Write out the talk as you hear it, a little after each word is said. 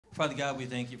Father God, we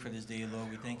thank you for this day,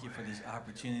 Lord. We thank you for this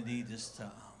opportunity just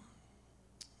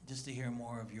to hear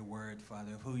more of your word,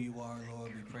 Father, of who you are,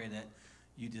 Lord. We pray that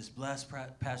you just bless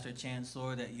Pastor Chance,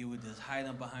 Lord, that you would just hide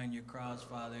them behind your cross,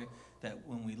 Father, that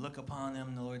when we look upon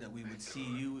them, Lord, that we would see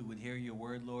you, we would hear your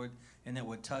word, Lord, and it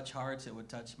would touch hearts, it would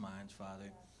touch minds,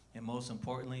 Father. And most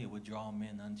importantly, it would draw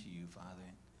men unto you,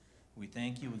 Father. We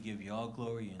thank you. We give you all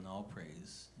glory and all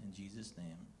praise. In Jesus'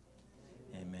 name,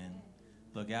 amen.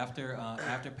 Look, after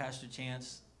Pastor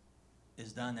Chance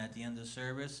is done at the end of the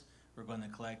service, we're going to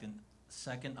collect a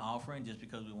second offering just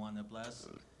because we want to bless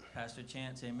Pastor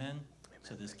Chance. Amen.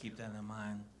 So just keep that in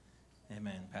mind.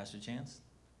 Amen. Pastor Chance.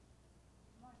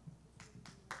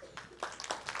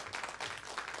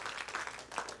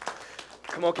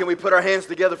 Come on, can we put our hands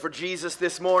together for Jesus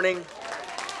this morning?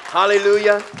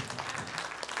 Hallelujah.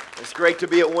 It's great to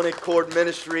be at One Accord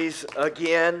Ministries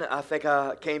again. I think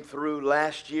I came through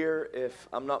last year, if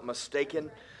I'm not mistaken.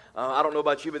 I don't know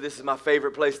about you, but this is my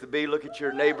favorite place to be. Look at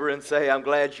your neighbor and say, I'm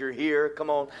glad you're here.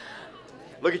 Come on.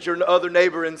 Look at your other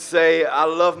neighbor and say, I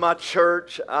love my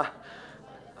church.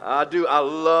 I do. I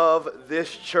love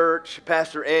this church.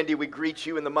 Pastor Andy, we greet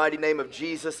you in the mighty name of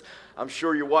Jesus. I'm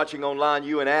sure you're watching online.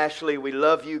 You and Ashley, we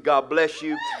love you. God bless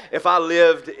you. If I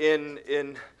lived in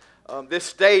this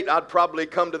state, I'd probably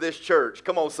come to this church.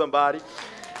 Come on, somebody.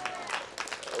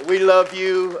 We love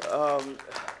you.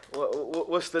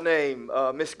 What's the name?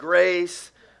 Miss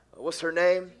Grace. What's her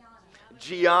name?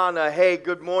 Gianna. Hey,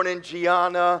 good morning,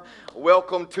 Gianna.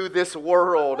 Welcome to this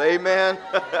world. Amen.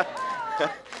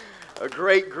 A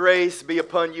great grace be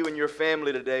upon you and your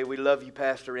family today. We love you,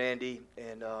 Pastor Andy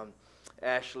and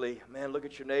Ashley. Man, look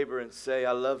at your neighbor and say,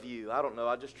 I love you. I don't know.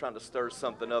 I'm just trying to stir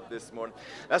something up this morning.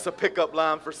 That's a pickup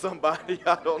line for somebody.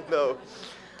 I don't know.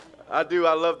 I do.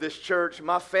 I love this church.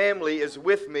 My family is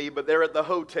with me, but they're at the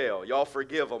hotel. Y'all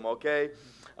forgive them, okay?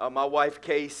 My wife,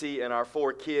 Casey, and our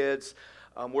 4 kids.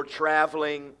 We're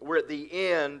traveling. We're at the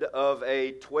end of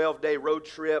a 12-day road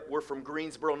trip. We're from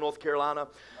Greensboro, North Carolina.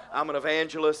 I'm an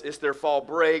evangelist. It's their fall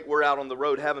break. We're out on the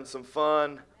road having some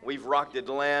fun. We've rocked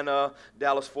Atlanta,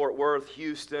 Dallas-Fort Worth,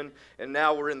 Houston, and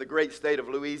now we're in the great state of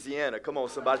Louisiana. Come on,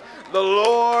 somebody. The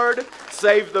Lord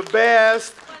saved the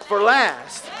best for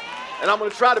last. And I'm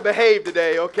going to try to behave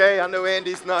today, okay? I know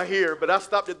Andy's not here, but I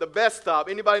stopped at the Best Stop.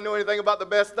 Anybody know anything about the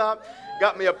Best Stop?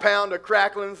 Got me a pound of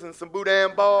cracklings and some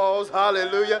boudin balls.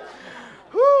 Hallelujah.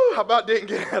 Whew, I about didn't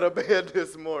get out of bed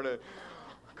this morning.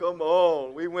 Come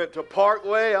on. We went to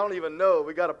Parkway. I don't even know.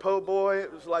 We got a po' boy.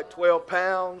 It was like 12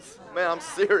 pounds. Man, I'm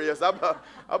serious. I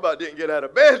about didn't get out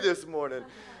of bed this morning.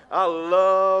 I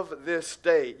love this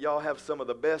state. Y'all have some of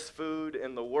the best food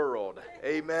in the world.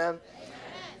 Amen.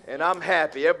 And I'm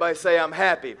happy. Everybody say, I'm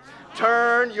happy.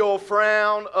 Turn your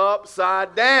frown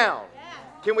upside down.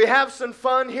 Can we have some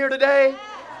fun here today?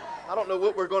 I don't know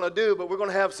what we're going to do, but we're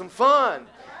going to have some fun.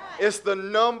 It's the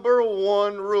number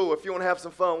 1 rule. If you want to have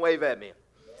some fun, wave at me.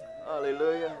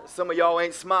 Hallelujah. Some of y'all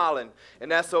ain't smiling,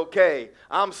 and that's okay.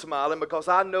 I'm smiling because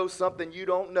I know something you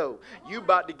don't know. You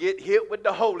about to get hit with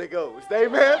the Holy Ghost.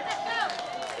 Amen?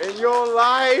 And your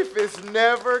life is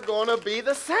never going to be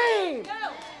the same.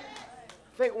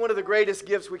 I think one of the greatest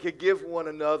gifts we could give one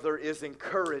another is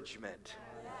encouragement.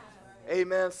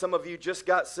 Amen. Some of you just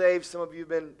got saved. Some of you have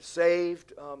been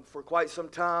saved for quite some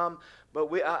time.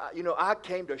 But I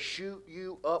came to shoot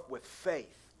you up with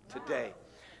faith today,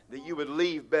 that you would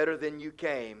leave better than you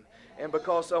came. And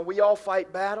because we all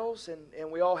fight battles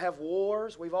and we all have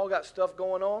wars. We've all got stuff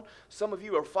going on. Some of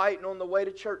you are fighting on the way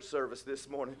to church service this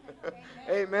morning.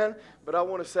 Amen. But I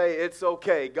want to say it's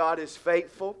okay. God is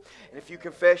faithful. And if you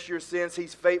confess your sins,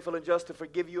 He's faithful and just to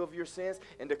forgive you of your sins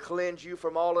and to cleanse you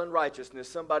from all unrighteousness.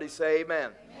 Somebody say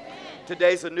amen.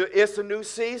 Today's it's a new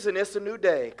season. It's a new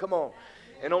day. Come on.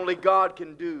 And only God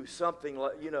can do something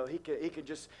like, He can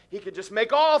just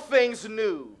make all things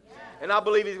new. And I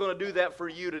believe He's going to do that for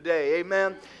you today.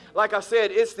 Amen. Like I said,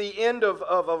 it's the end of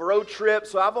a road trip,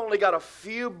 so I've only got a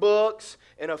few books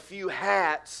and a few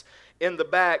hats in the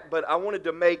back, but I wanted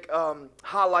to make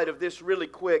highlight of this really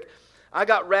quick. I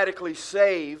got radically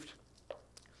saved.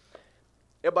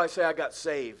 Everybody say, I got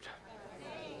saved.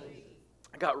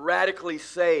 I got radically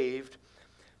saved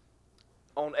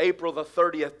on April the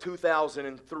 30th,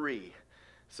 2003.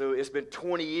 So it's been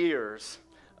 20 years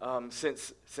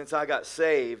since I got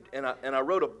saved, and I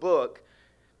wrote a book.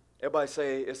 Everybody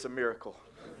say it's a miracle.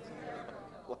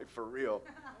 Like for real.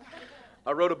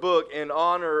 I wrote a book in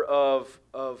honor of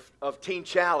Teen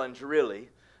Challenge, really.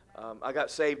 I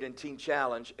got saved in Teen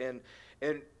Challenge, and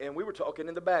we were talking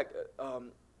in the back.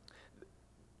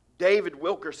 David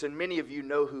Wilkerson, many of you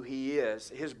know who he is.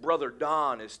 His brother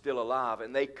Don is still alive,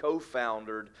 and they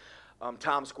co-founded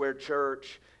Times Square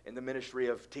Church in the ministry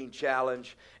of Teen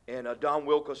Challenge. And Don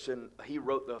Wilkerson, he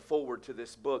wrote the foreword to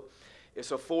this book.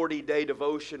 It's a 40-day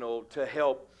devotional to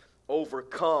help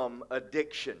overcome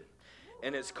addiction.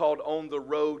 And it's called On the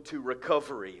Road to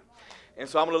Recovery. And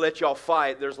so I'm going to let y'all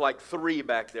fight. There's like 3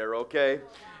 back there, okay?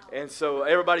 And so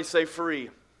everybody say free.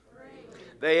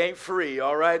 They ain't free,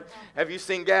 all right? Have you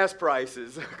seen gas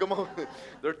prices? Come on.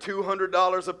 They're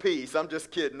 $200 a piece. I'm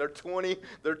just kidding. They're $20.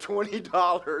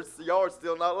 Y'all are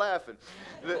still not laughing.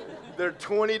 They're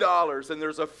 $20, and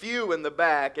there's a few in the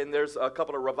back, and there's a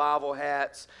couple of revival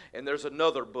hats, and there's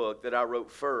another book that I wrote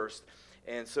first.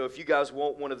 And so if you guys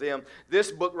want one of them,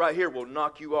 this book right here will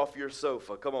knock you off your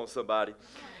sofa. Come on, somebody.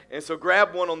 And so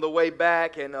grab one on the way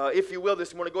back, and if you will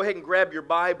this morning, go ahead and grab your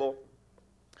Bible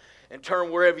and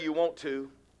turn wherever you want to.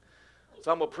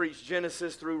 So I'm going to preach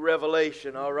Genesis through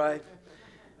Revelation, all right?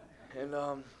 And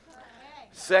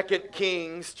 2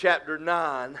 Kings chapter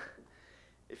 9,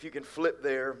 if you can flip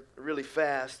there really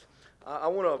fast. I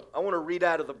want to read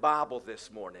out of the Bible this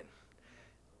morning.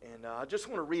 And I just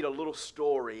want to read a little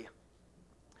story.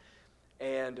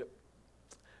 And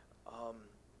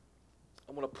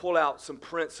I'm going to pull out some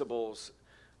principles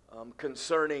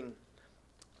concerning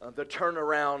the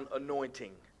turnaround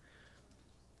anointing.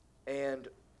 And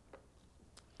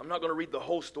I'm not going to read the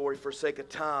whole story for sake of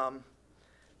time,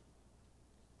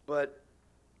 but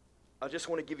I just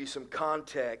want to give you some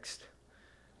context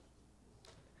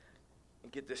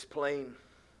and get this plane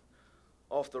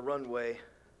off the runway.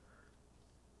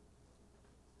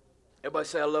 Everybody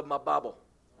say, I love my Bible.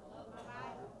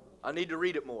 I need to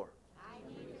read it more.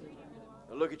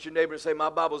 Now look at your neighbor and say,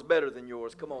 my Bible's better than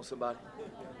yours. Come on, somebody.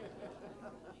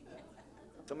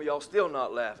 Some of y'all still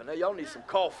not laughing. Now, y'all need some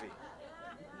coffee.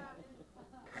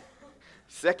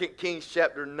 2 Kings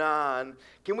chapter 9.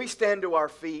 Can we stand to our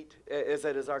feet, as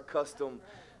that is our custom,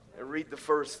 and read the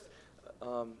first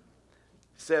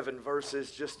 7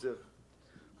 verses just to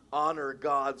honor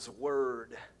God's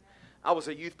word? I was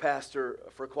a youth pastor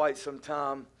for quite some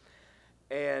time,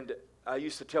 and I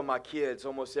used to tell my kids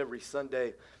almost every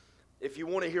Sunday, if you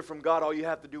want to hear from God, all you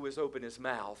have to do is open His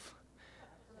mouth.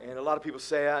 And a lot of people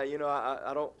say, I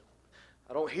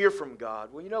don't hear from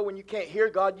God. Well, you know, when you can't hear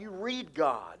God, you read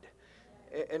God.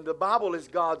 And the Bible is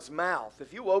God's mouth.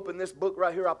 If you open this book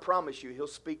right here, I promise you, He'll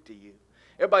speak to you.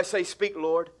 Everybody say, speak,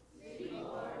 Lord. Speak,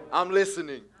 Lord. I'm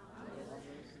listening.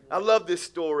 I love this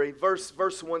story. Verse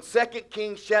 1, 2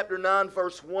 Kings chapter 9,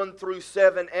 verse 1 through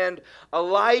 7. And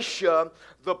Elisha,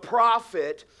 the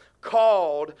prophet,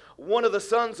 called one of the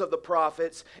sons of the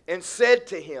prophets and said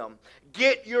to him,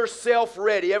 get yourself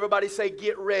ready. Everybody say,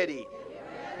 get ready.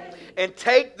 And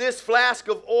take this flask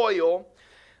of oil.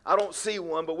 I don't see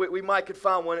one, but we might could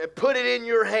find one. And put it in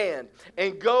your hand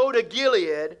and go to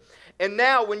Gilead. And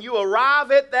now when you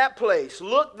arrive at that place,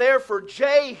 look there for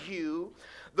Jehu,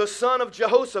 the son of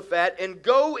Jehoshaphat, and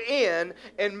go in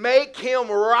and make him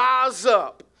rise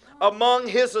up among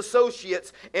his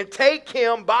associates, and take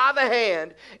him by the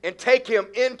hand and take him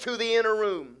into the inner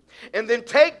room. And then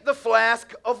take the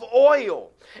flask of oil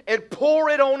and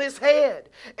pour it on his head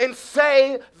and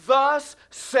say, thus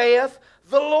saith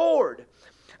the Lord,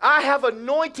 I have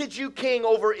anointed you king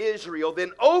over Israel.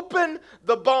 Then open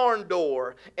the barn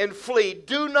door and flee.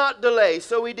 Do not delay.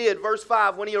 So he did. Verse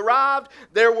 5, when he arrived,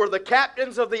 there were the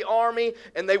captains of the army,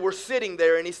 and they were sitting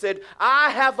there. And he said,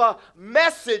 I have a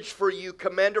message for you,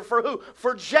 commander. For who?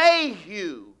 For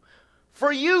Jehu.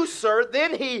 For you, sir.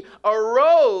 Then he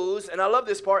arose, and I love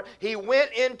this part, he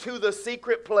went into the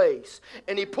secret place,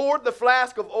 and he poured the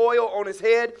flask of oil on his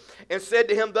head, and said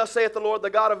to him, thus saith the Lord, the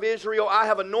God of Israel, I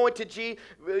have anointed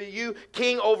you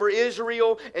king over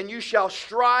Israel, and you shall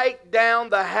strike down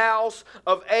the house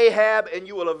of Ahab, and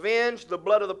you will avenge the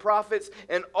blood of the prophets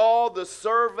and all the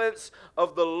servants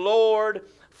of the Lord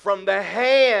from the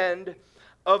hand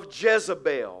of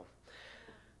Jezebel.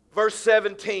 Verse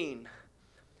 17.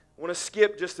 I want to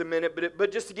skip just a minute,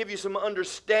 but just to give you some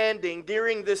understanding,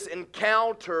 during this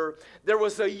encounter, there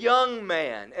was a young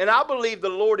man. And I believe the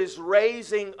Lord is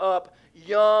raising up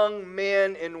young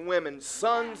men and women,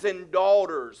 sons and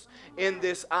daughters in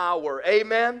this hour.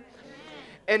 Amen?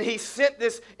 And he sent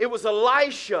this, it was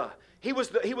Elisha. He was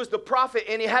the prophet,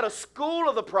 and he had a school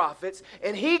of the prophets,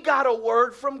 and he got a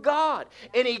word from God.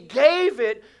 And he gave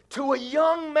it to a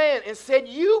young man and said,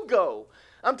 you go.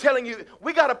 I'm telling you,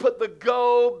 we got to put the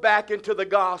go back into the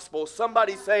gospel.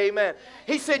 Somebody say amen.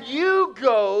 He said, you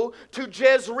go to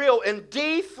Jezreel and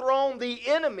dethrone the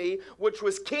enemy, which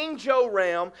was King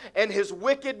Joram and his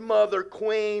wicked mother,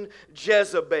 Queen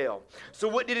Jezebel. So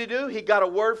what did he do? He got a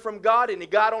word from God, and he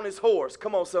got on his horse.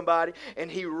 Come on, somebody. And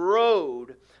he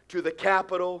rode to the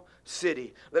capital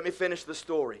city. Let me finish the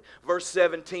story. Verse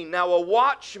 17. Now a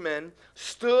watchman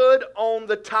stood on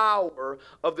the tower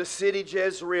of the city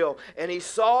Jezreel, and he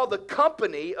saw the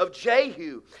company of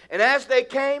Jehu. And as they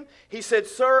came, he said,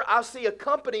 Sir, I see a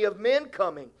company of men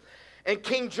coming. And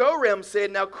King Joram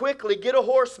said, Now quickly get a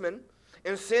horseman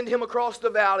and send him across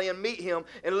the valley and meet him,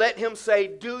 and let him say,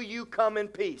 Do you come in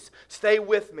peace? Stay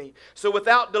with me. So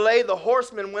without delay, the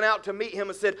horseman went out to meet him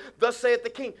and said, Thus saith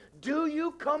the king, Do you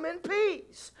come in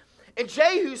peace? And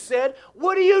Jehu said,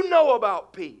 What do you know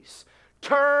about peace?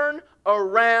 Turn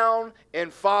around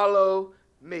and follow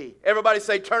me. Everybody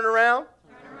say, Turn around,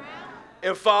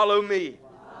 and follow me.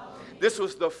 This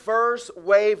was the first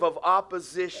wave of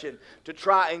opposition to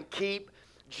try and keep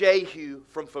Jehu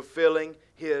from fulfilling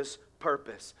his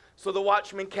purpose. So the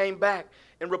watchman came back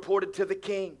and reported to the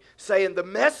king, saying, The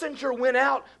messenger went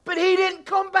out, but he didn't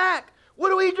come back. What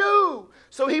do we do?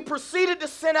 So he proceeded to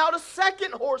send out a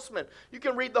second horseman. You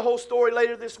can read the whole story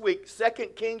later this week, 2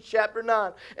 Kings chapter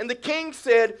 9. And the king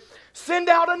said, Send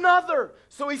out another.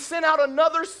 So he sent out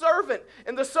another servant.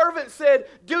 And the servant said,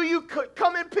 Do you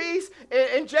come in peace?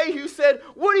 And Jehu said,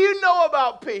 What do you know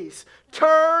about peace?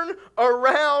 Turn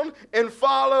around and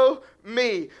follow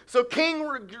me. So King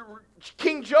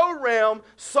Joram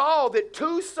saw that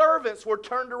two servants were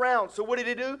turned around. So what did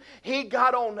he do? He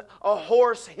got on a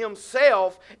horse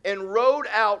himself and rode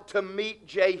out to meet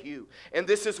Jehu. And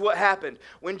this is what happened.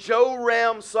 When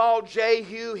Joram saw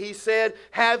Jehu, he said,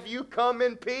 Have you come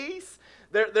in peace?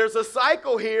 There's a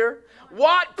cycle here.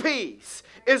 What peace?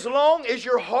 As long as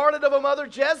your harlot of a mother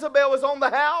Jezebel is on the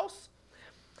house?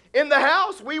 In the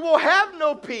house, we will have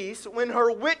no peace when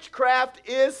her witchcraft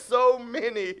is so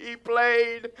many. He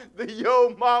played the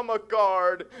yo mama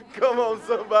card. Come on,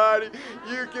 somebody.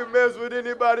 You can mess with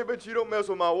anybody, but you don't mess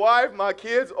with my wife, my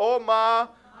kids, or my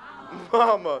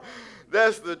mama.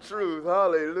 That's the truth.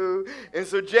 Hallelujah. And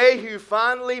so Jehu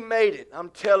finally made it. I'm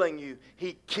telling you,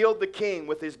 he killed the king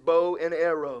with his bow and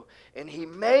arrow. And he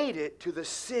made it to the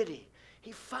city.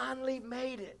 He finally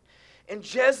made it. And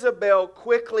Jezebel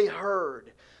quickly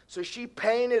heard. So she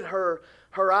painted her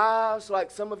eyes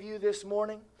like some of you this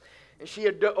morning. And she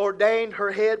had ordained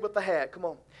her head with a hat. Come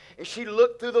on. And she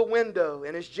looked through the window.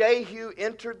 And as Jehu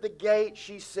entered the gate,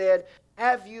 she said,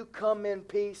 Have you come in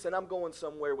peace? And I'm going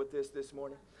somewhere with this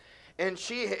morning. And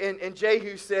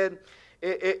Jehu said,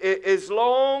 As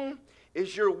long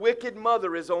as your wicked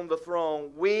mother is on the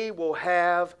throne, we will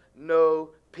have no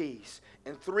peace.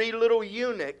 And three little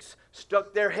eunuchs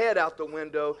stuck their head out the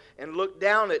window and looked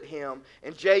down at him.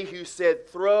 And Jehu said,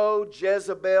 Throw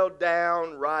Jezebel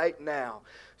down right now.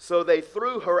 So they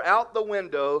threw her out the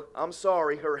window. I'm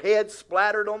sorry, her head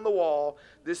splattered on the wall.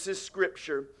 This is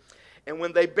scripture. And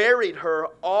when they buried her,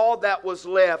 all that was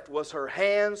left was her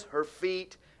hands, her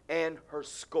feet, and her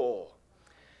skull.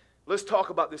 Let's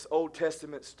talk about this Old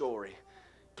Testament story.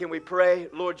 Can we pray?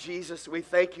 Lord Jesus, we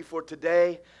thank you for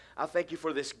today. I thank you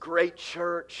for this great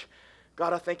church.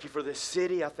 God, I thank you for this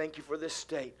city. I thank you for this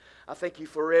state. I thank you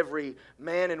for every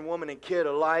man and woman and kid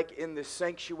alike in this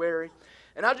sanctuary.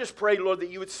 And I just pray, Lord, that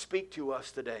you would speak to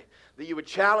us today, that you would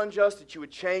challenge us, that you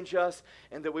would change us,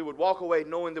 and that we would walk away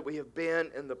knowing that we have been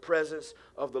in the presence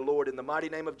of the Lord. In the mighty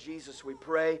name of Jesus, we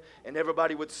pray. And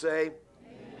everybody would say,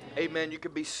 Amen. Amen. You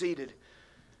can be seated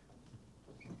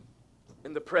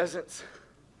in the presence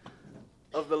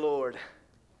of the Lord.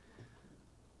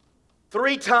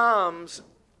 3 times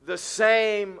the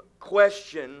same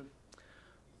question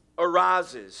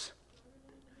arises.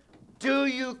 Do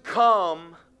you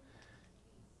come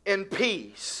in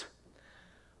peace?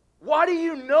 What do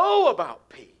you know about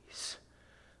peace?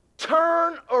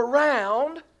 Turn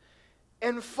around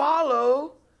and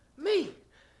follow me.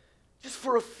 Just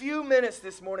for a few minutes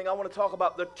this morning, I want to talk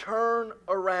about the turn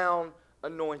around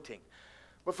anointing.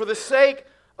 But for the sake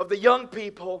of the young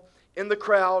people in the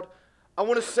crowd, I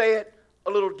want to say it a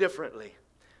little differently.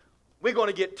 We're going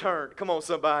to get turned. Come on,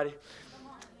 somebody.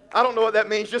 I don't know what that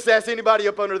means. Just ask anybody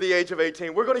up under the age of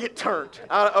 18. We're going to get turned.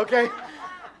 Okay?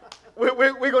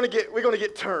 We're going to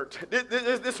get turned.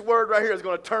 This word right here is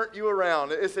going to turn you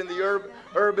around. It's in the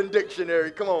Urban Dictionary.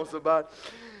 Come on, somebody.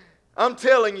 I'm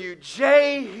telling you,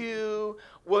 Jehu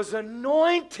was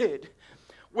anointed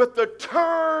with the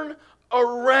turn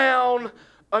around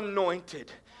anointing.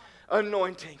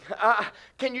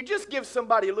 Can you just give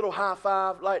somebody a little high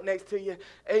five right next to you?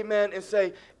 Amen. And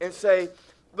say,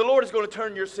 the Lord is going to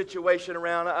turn your situation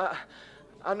around.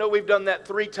 I know we've done that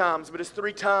 3 times, but it's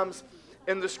 3 times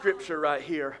in the scripture right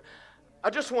here. I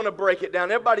just want to break it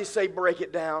down. Everybody say break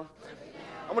it down.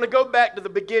 I'm going to go back to the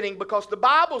beginning because the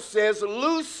Bible says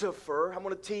Lucifer, I'm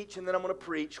going to teach and then I'm going to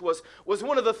preach, was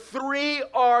one of the 3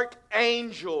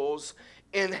 archangels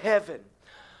in heaven.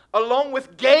 Along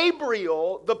with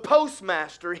Gabriel, the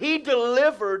postmaster, he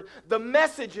delivered the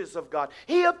messages of God.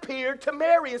 He appeared to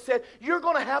Mary and said, you're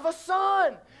going to have a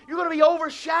son. You're going to be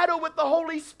overshadowed with the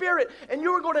Holy Spirit, and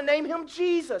you're going to name him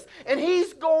Jesus. And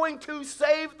he's going to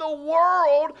save the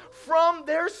world from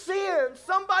their sins.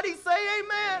 Somebody say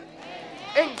amen.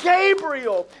 And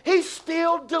Gabriel, he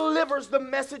still delivers the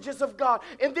messages of God.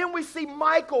 And then we see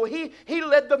Michael, he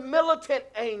led the militant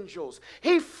angels.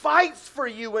 He fights for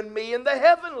you and me in the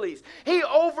heavenlies. He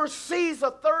oversees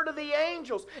a third of the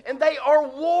angels. And they are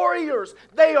warriors.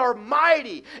 They are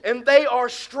mighty. And they are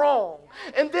strong.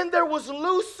 And then there was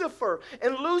Lucifer.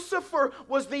 And Lucifer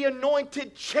was the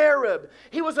anointed cherub.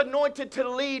 He was anointed to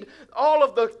lead all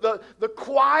of the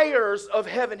choirs of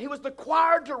heaven. He was the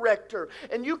choir director.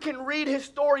 And you can read his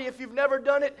story if you've never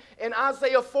done it in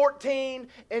Isaiah 14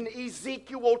 and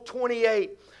Ezekiel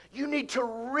 28. You need to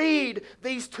read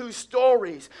these two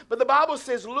stories. But the Bible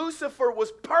says Lucifer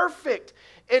was perfect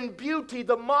in beauty,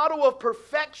 the model of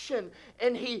perfection.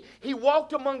 And he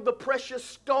walked among the precious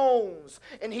stones.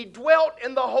 And he dwelt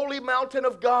in the holy mountain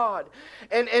of God.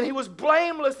 And he was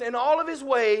blameless in all of his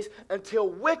ways until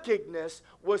wickedness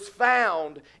was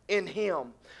found in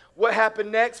him. What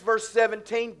happened next? Verse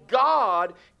 17,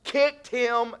 God kicked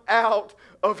him out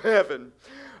of heaven.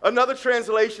 Another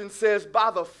translation says,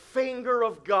 by the finger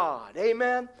of God.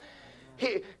 Amen?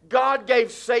 God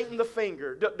gave Satan the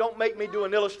finger. Don't make me do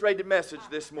an illustrated message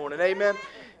this morning. Amen?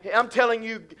 I'm telling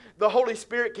you, the Holy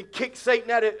Spirit can kick Satan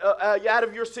out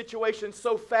of your situation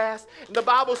so fast. And the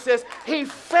Bible says he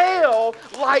fell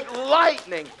like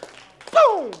lightning.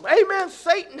 Boom! Amen.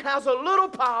 Satan has a little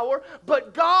power,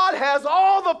 but God has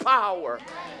all the power.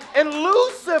 And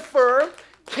Lucifer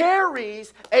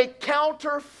carries a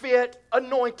counterfeit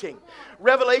anointing.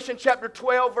 Revelation chapter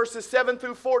 12, verses 7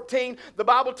 through 14, the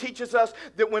Bible teaches us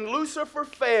that when Lucifer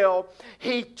fell,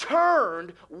 he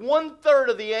turned 1/3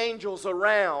 of the angels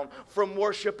around from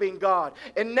worshiping God.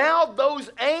 And now those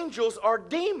angels are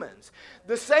demons.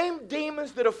 The same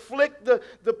demons that afflict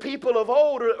the people of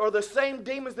old are the same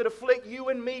demons that afflict you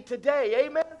and me today.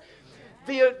 Amen?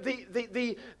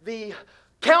 The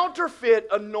counterfeit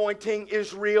anointing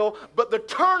is real, but the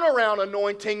turnaround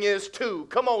anointing is too.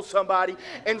 Come on, somebody.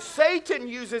 And Satan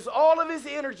uses all of his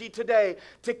energy today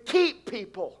to keep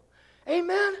people,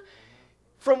 amen,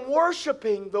 from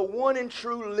worshiping the one and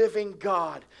true living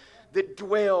God that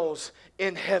dwells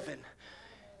in heaven.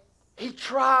 He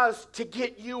tries to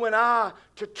get you and I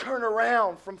to turn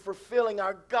around from fulfilling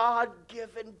our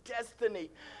God-given destiny.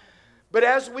 But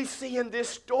as we see in this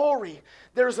story,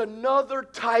 there's another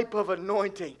type of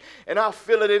anointing. And I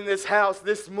feel it in this house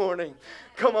this morning.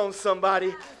 Come on,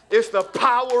 somebody. It's the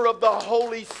power of the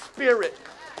Holy Spirit.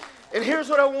 And here's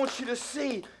what I want you to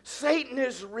see. Satan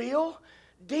is real.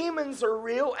 Demons are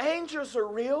real. Angels are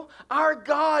real. Our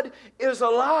God is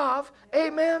alive.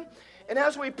 Amen. And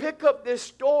as we pick up this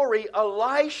story,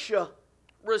 Elisha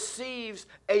receives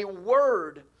a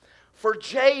word for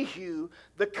Jehu,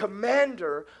 the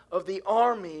commander of the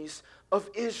armies of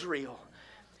Israel.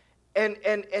 And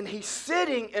he's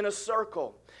sitting in a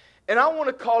circle. And I want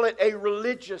to call it a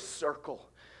religious circle.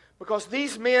 Because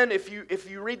these men, if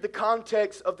you read the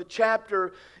context of the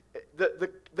chapter,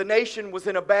 the nation was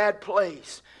in a bad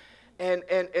place. And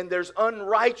there's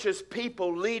unrighteous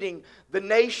people leading the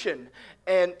nation.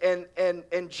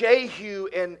 And Jehu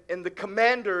and the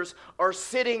commanders are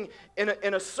sitting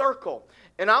in a circle.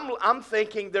 And I'm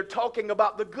thinking they're talking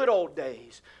about the good old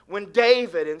days when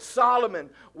David and Solomon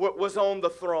was on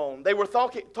the throne. They were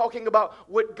talking about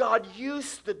what God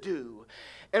used to do.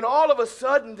 And all of a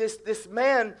sudden, this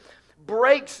man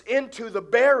breaks into the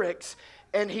barracks,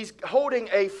 and he's holding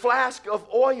a flask of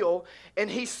oil, and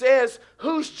he says,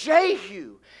 "Who's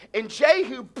Jehu?" And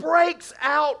Jehu breaks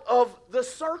out of the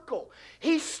circle.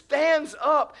 He stands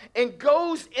up and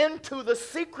goes into the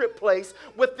secret place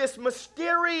with this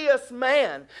mysterious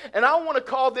man. And I want to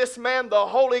call this man the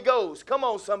Holy Ghost. Come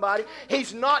on, somebody.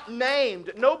 He's not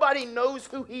named. Nobody knows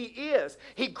who he is.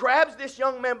 He grabs this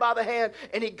young man by the hand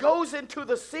and he goes into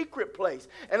the secret place.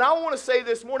 And I want to say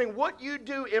this morning, what you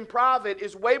do in private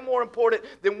is way more important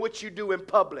than what you do in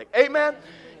public. Amen?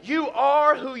 You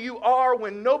are who you are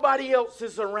when nobody else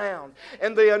is around.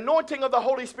 And the anointing of the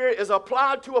Holy Spirit is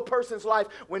applied to a person's life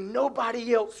when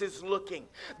nobody else is looking.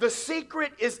 The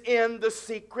secret is in the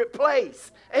secret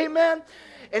place. Amen?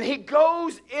 And he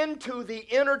goes into the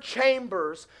inner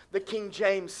chambers, the King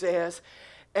James says,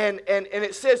 and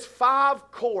it says 5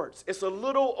 quarts. It's a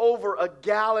little over a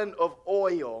gallon of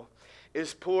oil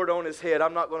is poured on his head.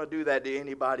 I'm not going to do that to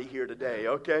anybody here today,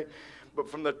 okay? But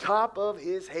from the top of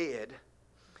his head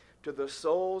to the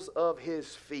soles of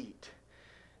his feet,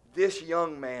 this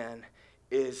young man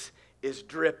is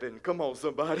dripping. Come on,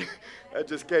 somebody. That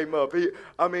just came up.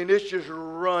 It's just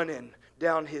running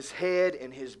down his head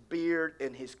and his beard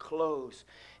and his clothes.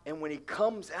 And when he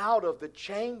comes out of the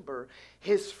chamber,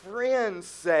 his friends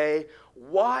say,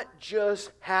 "What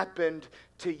just happened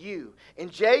to you?"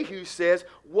 And Jehu says,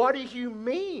 "What do you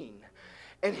mean?"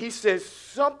 And he says,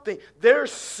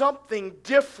 there's something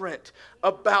different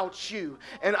about you.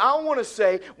 And I want to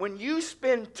say, when you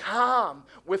spend time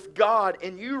with God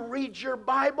and you read your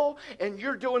Bible and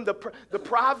you're doing the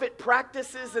private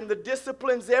practices and the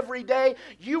disciplines every day,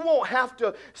 you won't have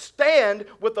to stand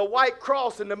with a white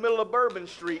cross in the middle of Bourbon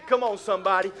Street. Come on,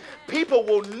 somebody. People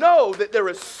will know that there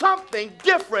is something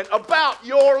different about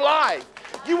your life.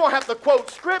 You won't have to quote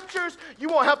scriptures. You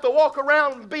won't have to walk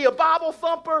around and be a Bible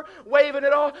thumper, waving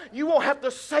it all. You won't have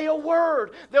to say a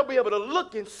word. They'll be able to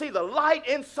look and see the light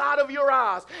inside of your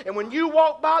eyes. And when you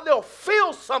walk by, they'll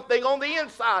feel something on the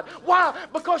inside. Why?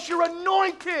 Because you're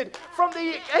anointed from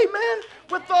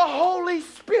with the Holy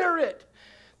Spirit.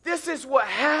 This is what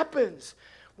happens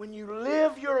when you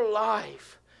live your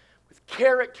life with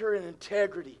character and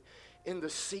integrity in the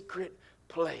secret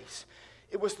place.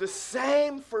 It was the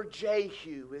same for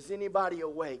Jehu. Is anybody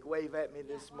awake? Wave at me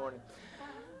this morning.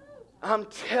 I'm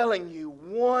telling you,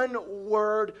 one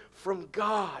word from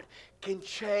God can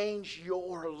change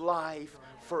your life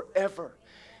forever.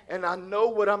 And I know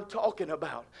what I'm talking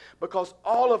about, because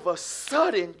all of a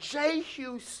sudden,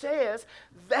 Jehu says,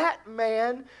 that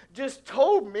man just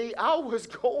told me I was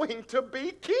going to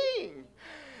be king.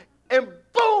 And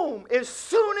boom, as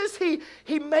soon as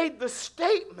he made the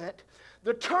statement,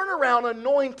 the turnaround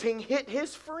anointing hit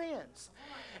his friends.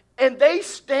 And they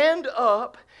stand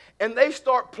up and they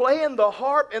start playing the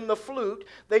harp and the flute.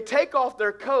 They take off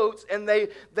their coats and they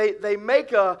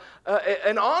make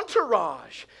an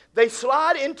entourage. They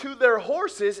slide into their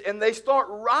horses and they start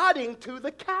riding to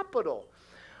the capital.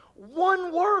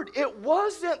 One word. It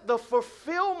wasn't the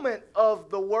fulfillment of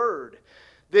the word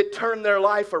that turned their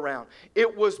life around.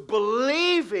 It was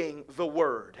believing the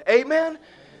word. Amen?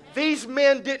 These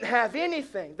men didn't have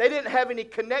anything. They didn't have any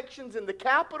connections in the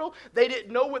capital. They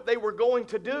didn't know what they were going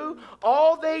to do.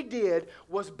 All they did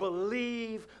was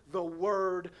believe the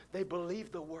word. They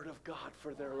believed the word of God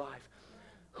for their life.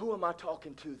 Who am I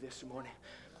talking to this morning?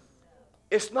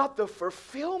 It's not the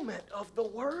fulfillment of the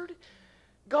word.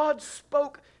 God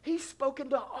spoke. He's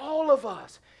spoken to all of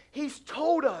us. He's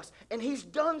told us, and He's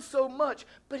done so much,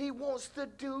 but He wants to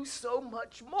do so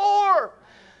much more.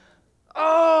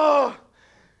 Oh,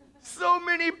 so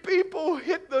many people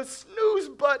hit the snooze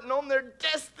button on their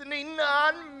destiny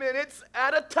 9 minutes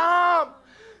at a time.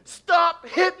 Stop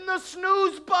hitting the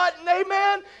snooze button,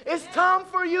 amen? It's time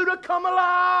for you to come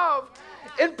alive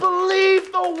and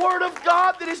believe the word of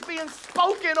God that is being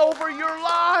spoken over your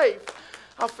life.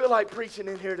 I feel like preaching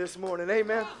in here this morning,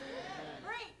 amen?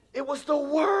 It was the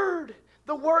word.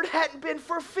 The word hadn't been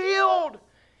fulfilled.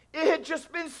 It had just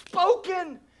been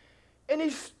spoken. And he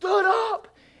stood up.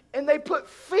 And they put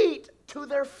feet to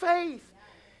their faith.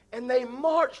 And they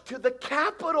marched to the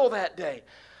capital that day.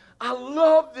 I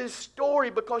love this story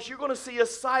because you're going to see a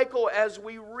cycle as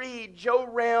we read.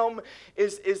 Joram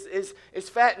is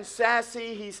fat and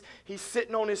sassy. He's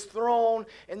sitting on his throne.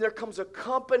 And there comes a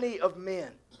company of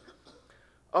men.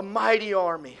 A mighty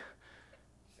army.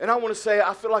 And I want to say,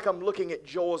 I feel like I'm looking at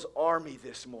Joel's army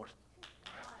this morning.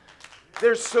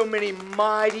 There's so many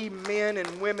mighty men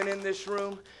and women in this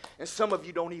room. And some of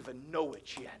you don't even know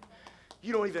it yet.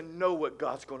 You don't even know what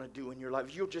God's going to do in your life.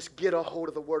 If you'll just get a hold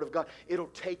of the Word of God, it'll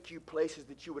take you places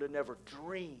that you would have never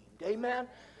dreamed. Amen?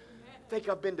 I think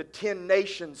I've been to 10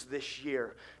 nations this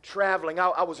year, traveling.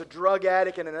 I was a drug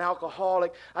addict and an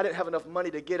alcoholic. I didn't have enough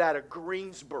money to get out of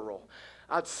Greensboro.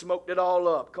 I'd smoked it all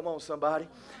up. Come on, somebody.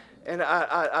 And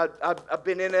I've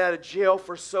been in and out of jail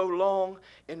for so long.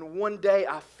 And one day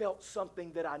I felt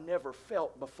something that I never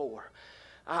felt before.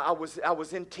 I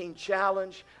was in Teen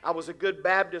Challenge. I was a good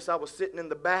Baptist. I was sitting in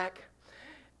the back.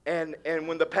 And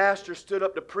when the pastor stood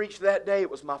up to preach that day,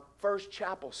 it was my first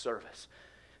chapel service.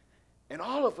 And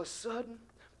all of a sudden,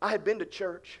 I had been to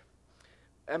church.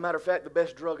 As a matter of fact, the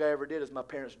best drug I ever did is my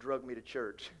parents drugged me to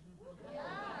church.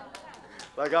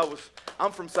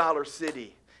 I'm from Siler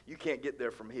City. You can't get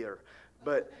there from here.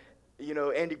 But, you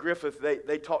know, Andy Griffith,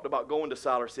 they talked about going to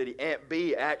Siler City. Aunt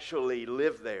B actually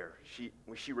lived there.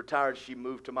 When she retired, she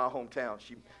moved to my hometown.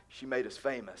 She made us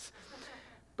famous.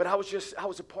 But I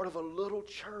was a part of a little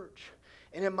church.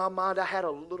 And in my mind, I had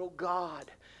a little God.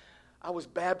 I was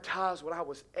baptized when I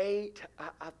was 8.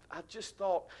 I just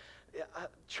thought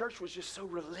church was just so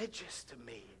religious to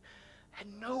me. I had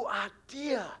no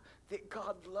idea that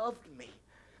God loved me.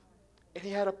 And he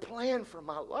had a plan for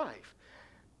my life.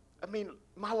 I mean,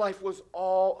 my life was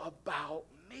all about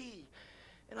me.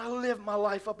 And I lived my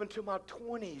life up until my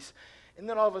 20s. And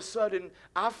then all of a sudden,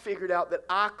 I figured out that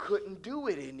I couldn't do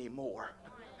it anymore.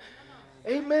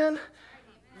 Amen.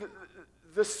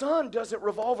 The sun doesn't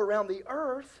revolve around the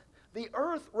earth. The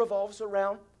earth revolves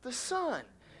around the sun.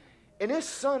 And it's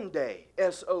Sunday,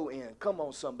 S-O-N. Come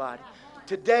on, somebody.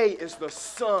 Today is the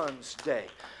sun's day.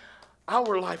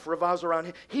 Our life revolves around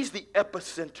him. He's the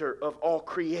epicenter of all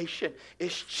creation.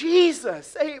 It's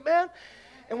Jesus. Amen.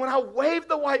 And when I waved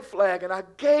the white flag and I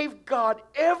gave God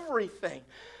everything,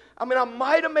 I mean, I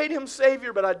might have made him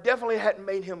Savior, but I definitely hadn't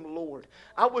made him Lord.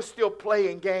 I was still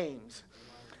playing games.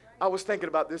 I was thinking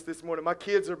about this morning. My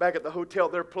kids are back at the hotel.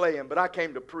 They're playing, but I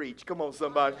came to preach. Come on,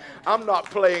 somebody. I'm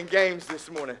not playing games this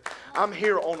morning. I'm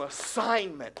here on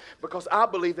assignment because I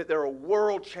believe that there are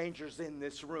world changers in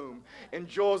this room. And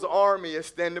Joel's army is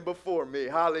standing before me.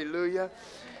 Hallelujah.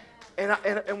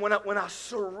 And when I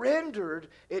surrendered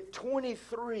at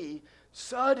 23,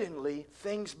 suddenly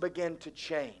things began to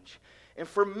change. And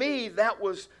for me, that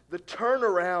was the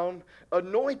turnaround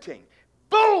anointing.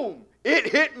 Boom! It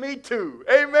hit me too.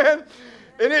 Amen?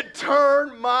 And it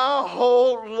turned my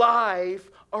whole life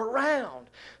around.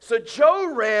 So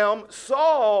Joram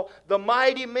saw the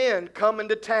mighty men coming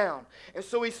to town. And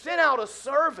so he sent out a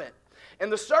servant.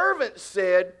 And the servant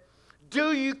said,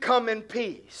 "Do you come in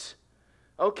peace?"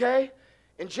 Okay?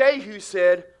 And Jehu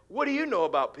said, "What do you know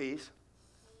about peace?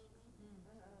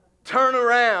 Turn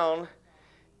around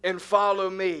and follow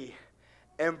me."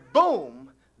 And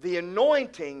boom, the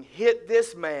anointing hit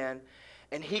this man,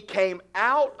 and he came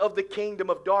out of the kingdom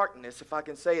of darkness, if I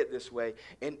can say it this way,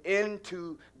 and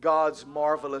into God's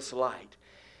marvelous light.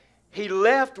 He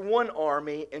left one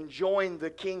army and joined the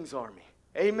king's army.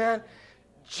 Amen?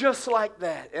 Just like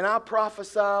that. And I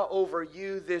prophesy over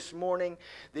you this morning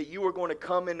that you are going to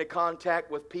come into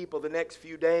contact with people the next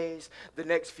few days, the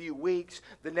next few weeks,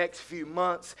 the next few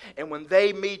months. And when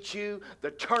they meet you,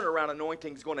 the turnaround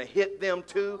anointing is going to hit them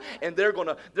too. And they're going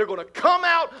to come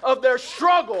out of their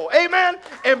struggle, amen,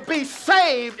 and be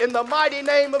saved in the mighty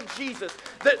name of Jesus.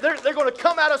 They're going to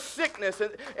come out of sickness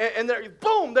and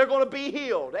boom, they're going to be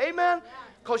healed. Amen?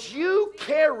 Because you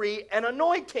carry an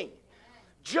anointing.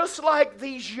 Just like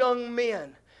these young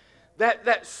men,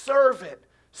 that servant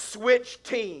switched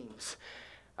teams.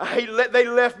 They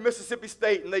left Mississippi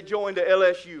State and they joined the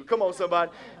LSU. Come on,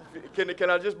 somebody. Can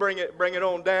I just bring it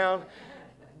on down?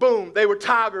 Boom, they were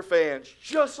Tiger fans.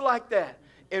 Just like that.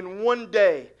 In one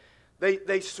day,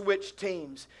 they switched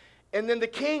teams. And then the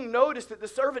king noticed that the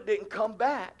servant didn't come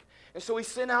back. And so he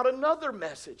sent out another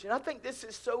message. And I think this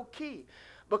is so key.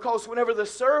 Because whenever the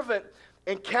servant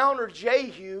encountered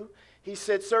Jehu, he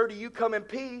said, "Sir, do you come in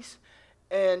peace?"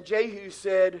 And Jehu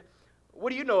said,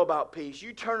 "What do you know about peace?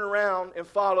 You turn around and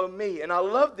follow me." And I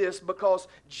love this because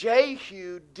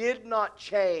Jehu did not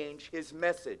change his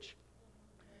message.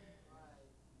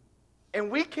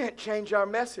 And we can't change our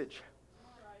message.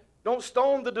 Don't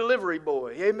stone the delivery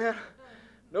boy. Amen?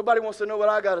 Nobody wants to know what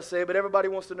I got to say, but everybody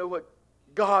wants to know what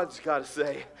God's got to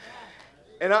say.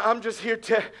 And I'm just here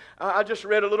I just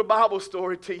read a little Bible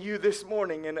story to you this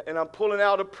morning, and I'm pulling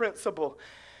out a principle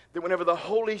that whenever the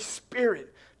Holy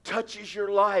Spirit touches your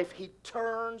life, he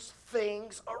turns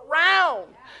things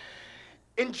around.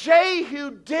 And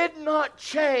Jehu did not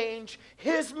change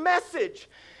his message.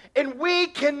 And we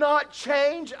cannot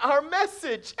change our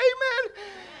message. Amen?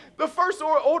 The first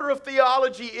order of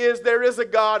theology is there is a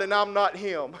God and I'm not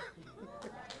him.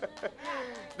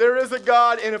 There is a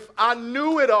God, and if I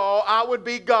knew it all, I would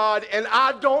be God, and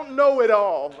I don't know it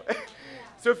all.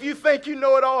 So if you think you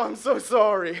know it all, I'm so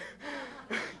sorry.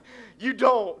 You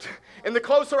don't. And the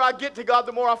closer I get to God,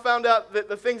 the more I found out that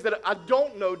the things that I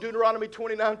don't know, Deuteronomy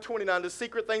 29:29, the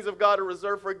secret things of God are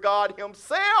reserved for God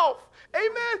himself.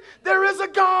 Amen. There is a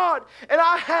God, and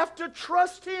I have to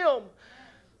trust him.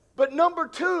 But number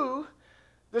two,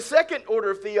 the second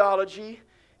order of theology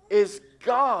is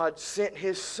God sent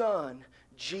his son,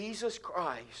 Jesus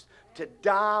Christ, to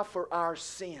die for our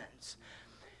sins.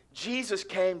 Jesus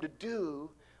came to do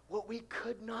what we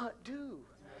could not do.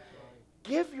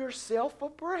 Give yourself a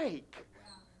break.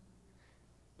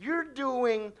 You're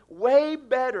doing way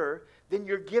better than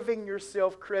you're giving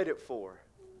yourself credit for.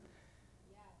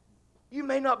 You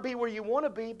may not be where you want to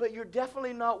be, but you're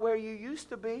definitely not where you used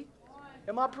to be.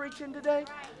 Am I preaching today?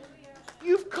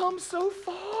 You've come so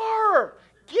far.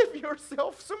 Give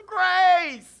yourself some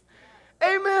grace.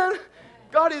 Amen.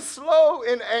 God is slow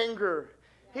in anger.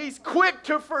 He's quick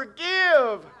to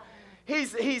forgive.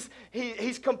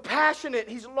 He's compassionate.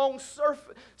 He's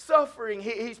long-suffering.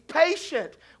 He's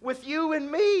patient with you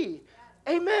and me.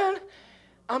 Amen.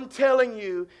 I'm telling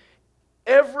you,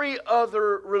 every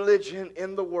other religion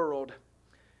in the world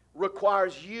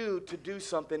requires you to do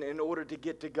something in order to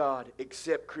get to God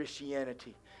except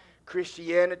Christianity.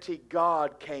 Christianity,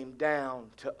 God came down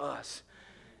to us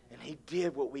and He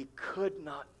did what we could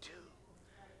not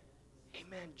do.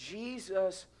 Amen.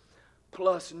 Jesus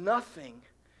plus nothing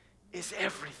is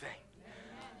everything.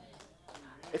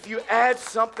 If you add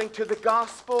something to the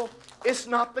gospel, it's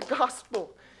not the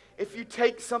gospel. If you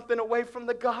take something away from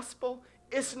the gospel,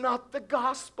 it's not the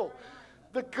gospel.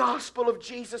 The gospel of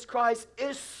Jesus Christ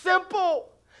is simple.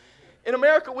 In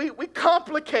America, we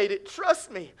complicate it.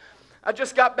 Trust me. I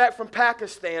just got back from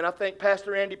Pakistan. I think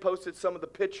Pastor Andy posted some of the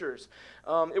pictures.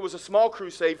 It was a small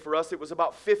crusade for us. It was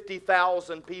about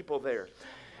 50,000 people there.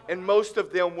 And most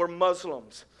of them were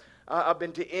Muslims. I've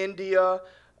been to India,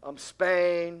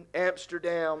 Spain,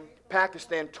 Amsterdam,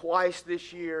 Pakistan twice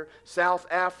this year, South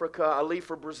Africa. I leave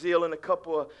for Brazil in a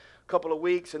couple of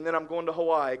weeks, and then I'm going to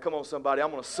Hawaii. Come on, somebody. I'm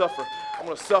going to suffer. I'm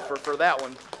going to suffer for that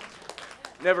one.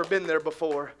 Never been there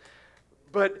before.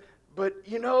 But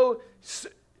you know,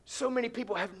 so many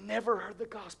people have never heard the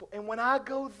gospel. And when I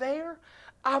go there,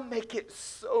 I make it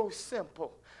so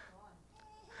simple.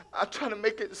 I try to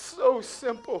make it so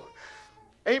simple.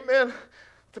 Amen.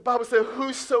 The Bible says,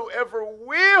 whosoever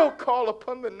will call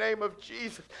upon the name of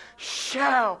Jesus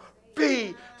shall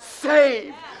be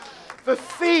saved. The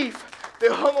thief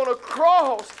that hung on a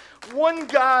cross, one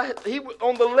guy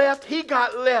on the left, he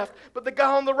got left. But the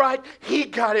guy on the right, he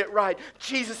got it right.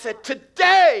 Jesus said,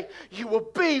 today you will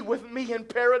be with me in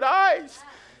paradise.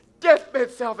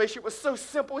 Deathbed salvation was so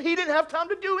simple. He didn't have time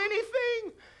to do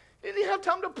anything. He didn't have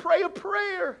time to pray a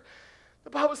prayer. The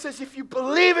Bible says if you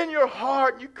believe in your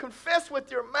heart, you confess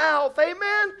with your mouth,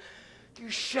 amen,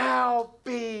 you shall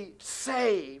be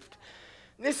saved.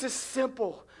 And this is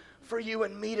simple for you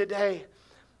and me today.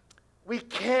 We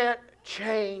can't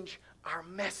change our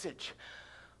message.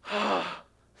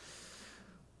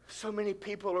 So many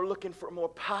people are looking for more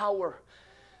power.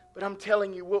 But I'm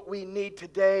telling you, what we need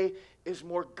today is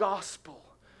more gospel.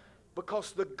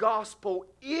 Because the gospel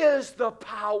is the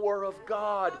power of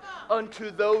God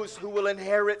unto those who will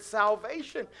inherit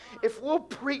salvation. If we'll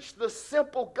preach the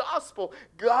simple gospel,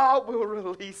 God will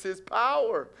release His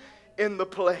power in the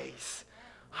place.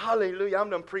 Hallelujah. I'm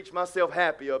done preach myself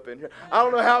happy up in here. I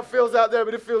don't know how it feels out there,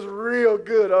 but it feels real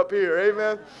good up here.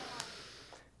 Amen.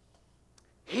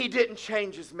 He didn't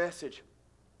change His message.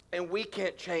 And we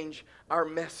can't change our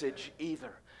message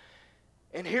either.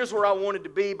 And here's where I wanted to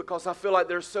be, because I feel like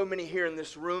there's so many here in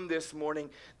this room this morning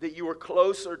that you are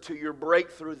closer to your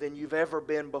breakthrough than you've ever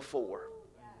been before.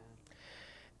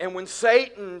 And when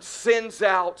Satan sends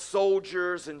out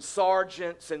soldiers and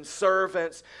sergeants and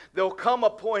servants, there'll come a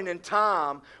point in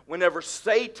time whenever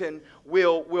Satan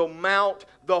will mount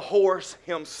the horse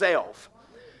himself.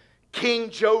 King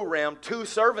Joram, 2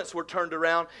 servants were turned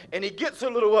around, and he gets a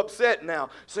little upset now.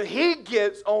 So he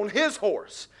gets on his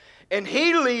horse. And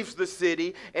he leaves the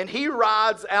city, and he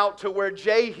rides out to where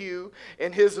Jehu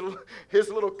and his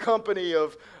little company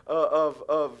of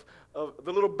the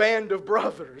little band of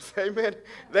brothers, amen.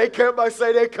 Everybody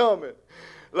say they're coming.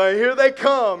 Like, here they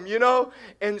come, you know.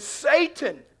 And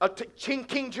Satan,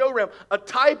 King Joram, a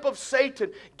type of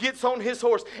Satan, gets on his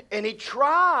horse, and he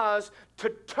tries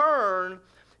to turn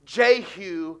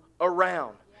Jehu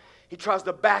around. He tries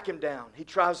to back him down. He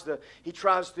tries to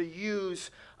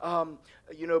use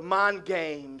mind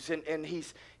games, and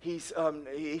he's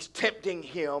tempting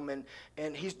him,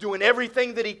 and he's doing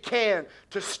everything that he can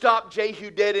to stop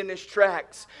Jehu dead in his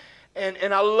tracks.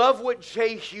 And I love what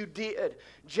Jehu did.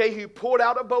 Jehu pulled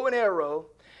out a bow and arrow,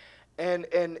 and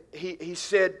he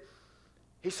said,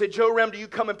 Joram, do you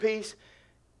come in peace?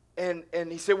 And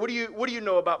he said, what do you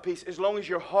know about peace? As long as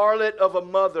your harlot of a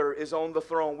mother is on the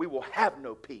throne, we will have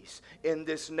no peace in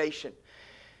this nation.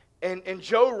 And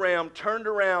Joram turned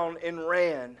around and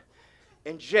ran,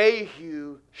 and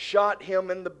Jehu shot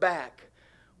him in the back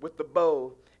with the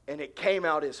bow, and it came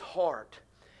out his heart,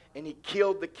 and he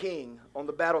killed the king on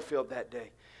the battlefield that day.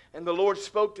 And the Lord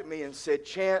spoke to me and said,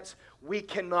 Chance, we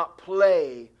cannot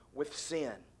play with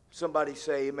sin. Somebody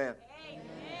say amen. Amen.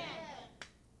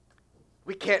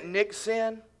 We can't nix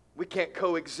sin. We can't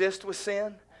coexist with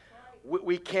sin.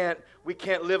 We can't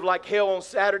live like hell on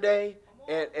Saturday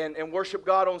and worship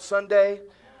God on Sunday.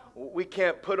 We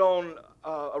can't put on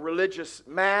a religious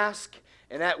mask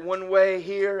and act one way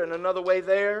here and another way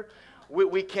there.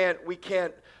 We can't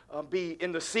be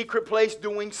in the secret place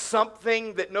doing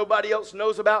something that nobody else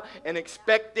knows about and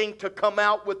expecting to come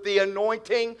out with the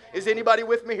anointing. Is anybody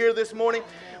with me here this morning?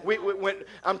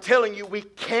 I'm telling you, we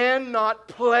cannot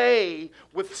play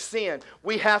with sin.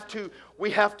 We have to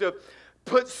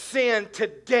put sin to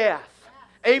death.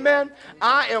 Amen.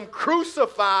 I am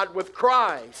crucified with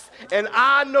Christ, and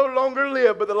I no longer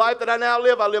live, but the life that I now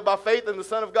live, I live by faith in the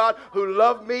Son of God who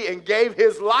loved me and gave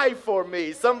his life for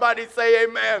me. Somebody say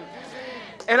amen.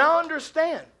 And I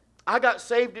understand. I got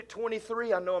saved at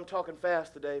 23. I know I'm talking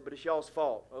fast today, but it's y'all's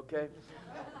fault, okay?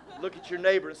 Look at your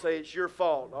neighbor and say, it's your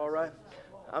fault, all right?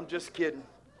 I'm just kidding.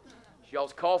 It's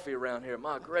y'all's coffee around here.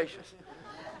 My gracious.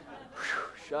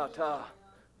 Whew, shata.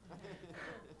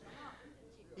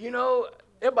 You know,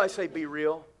 everybody say be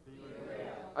real.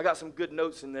 I got some good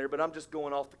notes in there, but I'm just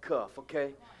going off the cuff,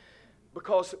 okay?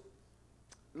 Because,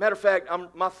 matter of fact,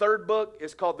 my third book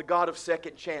is called The God of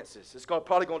Second Chances. It's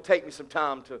probably going to take me some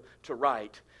time to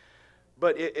write.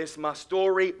 But it's my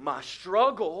story, my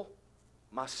struggle,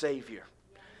 my Savior.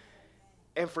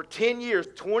 And for 10 years,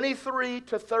 23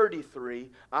 to 33,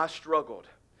 I struggled.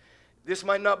 This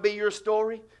might not be your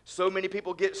story. So many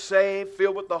people get saved,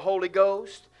 filled with the Holy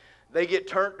Ghost. They get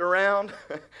turned around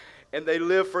and they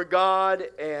live for God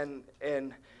and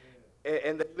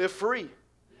they live free.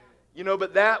 You know,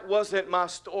 but that wasn't my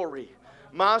story.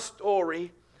 My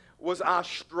story was I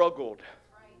struggled.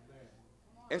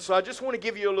 And so I just want to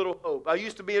give you a little hope. I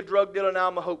used to be a drug dealer, now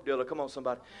I'm a hope dealer. Come on,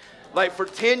 somebody. Like for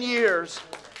 10 years,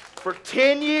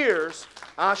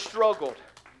 I struggled.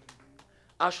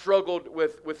 I struggled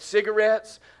with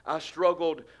cigarettes. I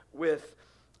struggled with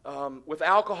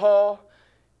alcohol.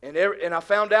 And I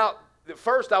found out that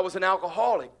first I was an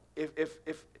alcoholic.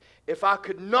 If I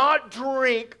could not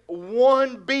drink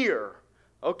one beer,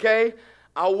 okay,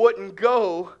 I wouldn't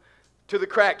go to the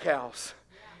crack house.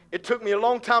 It took me a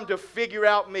long time to figure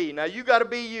out me. Now, you got to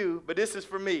be you, but this is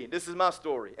for me. This is my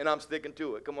story, and I'm sticking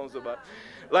to it. Come on, somebody.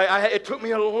 It took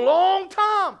me a long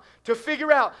time to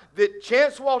figure out that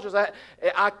Chance Walters,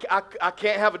 I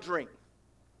can't have a drink.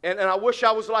 And I wish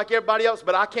I was like everybody else,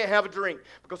 but I can't have a drink.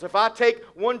 Because if I take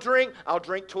one drink, I'll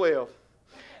drink 12.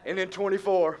 And then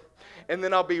 24. And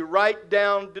then I'll be right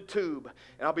down the tube.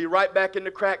 And I'll be right back in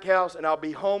the crack house, and I'll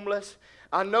be homeless.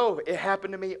 I know it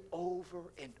happened to me over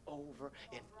and over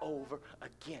and over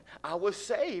again. I was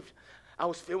saved. I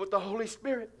was filled with the Holy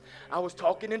Spirit. I was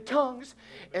talking in tongues.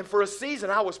 And for a season,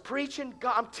 I was preaching.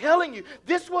 God, I'm telling you,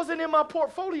 this wasn't in my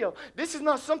portfolio. This is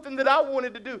not something that I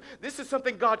wanted to do. This is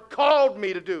something God called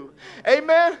me to do.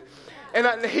 Amen?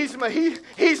 And he's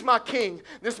my king.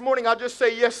 This morning, I'll just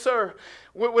say, yes, sir.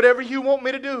 Whatever you want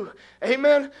me to do.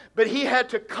 Amen? But he had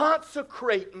to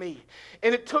consecrate me.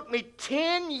 And it took me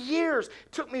 10 years.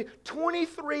 It took me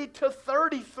 23 to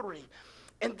 33.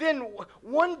 And then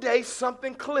one day,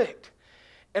 something clicked.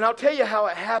 And I'll tell you how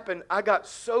it happened. I got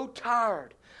so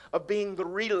tired of being the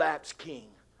relapse king.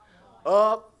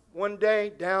 Up one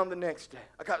day, down the next day.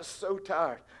 I got so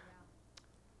tired.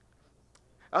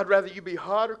 I'd rather you be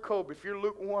hot or cold. But if you're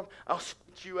lukewarm, I'll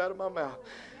spit you out of my mouth.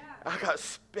 I got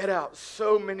spit out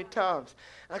so many times.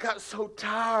 I got so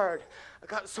tired. I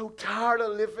got so tired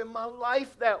of living my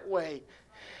life that way.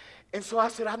 And so I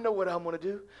said, I know what I'm going to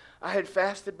do. I had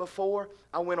fasted before.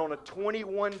 I went on a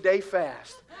 21-day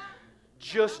fast.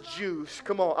 Just juice.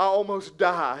 Come on, I almost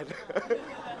died.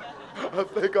 I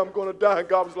think I'm going to die. And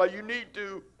God was like, you need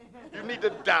to. You need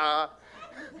to die.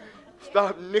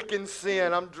 Stop nicking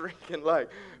sin. I'm drinking like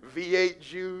V8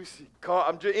 juice.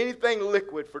 I'm just anything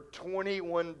liquid for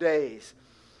 21 days.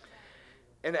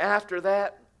 And after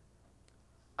that,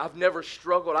 I've never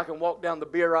struggled. I can walk down the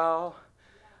beer aisle.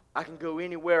 I can go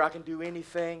anywhere. I can do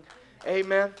anything.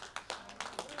 Amen.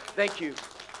 Thank you.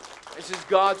 This is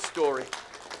God's story.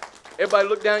 Everybody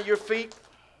look down at your feet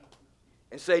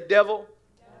and say, devil,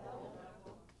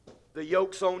 the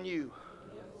yoke's on you.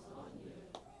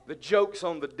 The joke's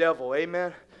on the devil.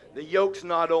 Amen. The yoke's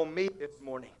not on me this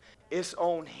morning. It's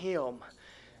on him.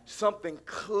 Something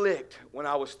clicked when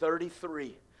I was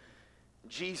 33.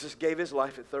 Jesus gave his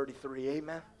life at 33.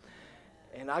 Amen.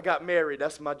 And I got married.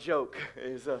 That's my joke.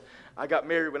 I got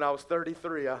married when I was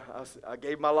 33. I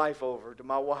gave my life over to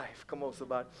my wife. Come on,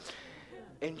 somebody.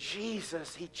 And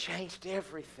Jesus, he changed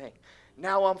everything.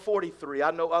 Now I'm 43.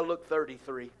 I know I look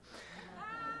 33.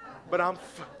 But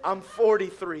I'm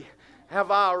 43. Have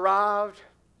I arrived?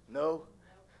 No.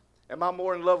 Am I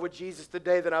more in love with Jesus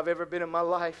today than I've ever been in my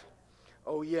life?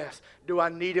 Oh, yes. Do I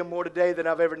need him more today than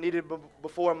I've ever needed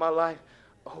before in my life?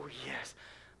 Oh, yes.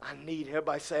 I need him.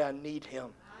 Everybody say, I need him.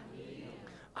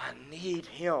 I need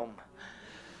him.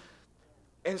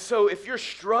 And so if you're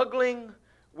struggling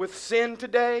with sin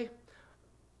today,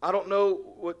 I don't know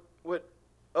what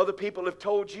other people have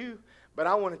told you, but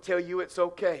I want to tell you it's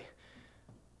okay.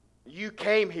 You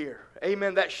came here.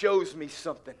 Amen. That shows me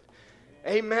something.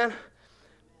 Amen.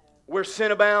 Where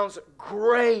sin abounds,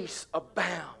 grace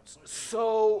abounds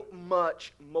so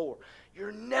much more.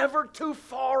 You're never too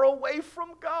far away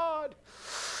from God.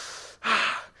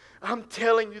 I'm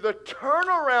telling you, the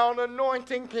turnaround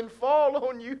anointing can fall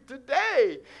on you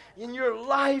today, and your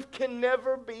life can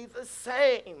never be the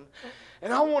same.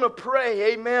 And I want to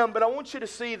pray, amen, but I want you to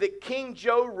see that King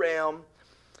Joram,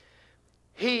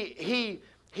 he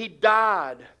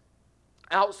died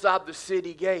outside the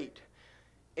city gate.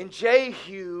 And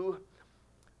Jehu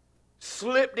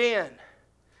slipped in.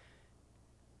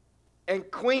 And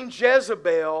Queen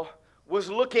Jezebel was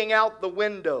looking out the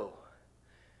window.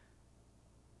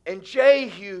 And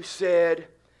Jehu said,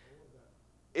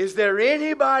 is there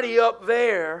anybody up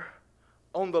there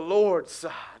on the Lord's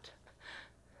side?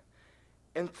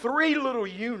 And 3 little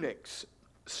eunuchs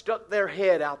stuck their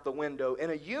head out the window.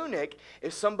 And a eunuch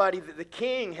is somebody that the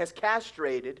king has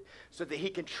castrated so that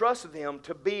he can trust them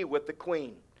to be with the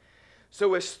queen.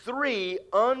 So it's 3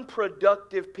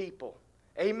 unproductive people.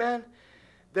 Amen?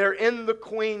 They're in the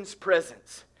queen's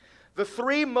presence. The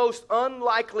 3 most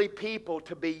unlikely people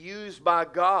to be used by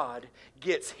God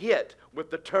gets hit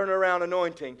with the turnaround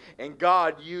anointing, and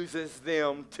God uses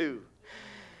them too.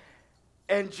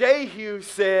 And Jehu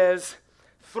says,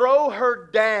 throw her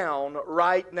down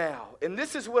right now. And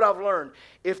this is what I've learned.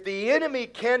 If the enemy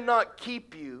cannot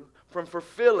keep you from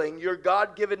fulfilling your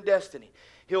God-given destiny,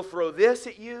 he'll throw this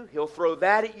at you, he'll throw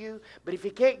that at you, but if he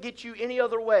can't get you any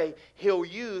other way, he'll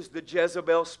use the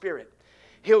Jezebel spirit.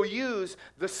 He'll use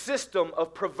the system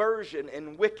of perversion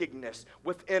and wickedness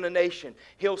within a nation.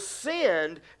 He'll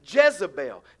send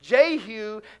Jezebel.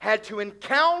 Jehu had to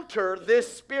encounter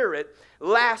this spirit.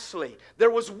 Lastly,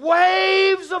 there was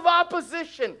waves of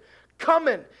opposition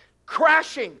coming,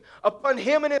 crashing upon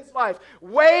him and his life.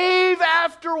 Wave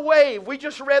after wave. We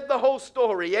just read the whole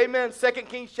story. Amen. 2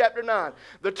 Kings chapter 9.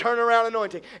 The turnaround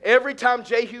anointing. Every time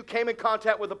Jehu came in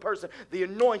contact with a person, the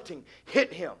anointing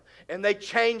hit him. And they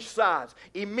changed sides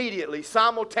immediately,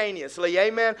 simultaneously.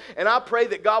 Amen. And I pray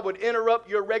that God would interrupt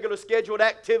your regular scheduled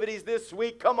activities this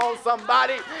week. Come on,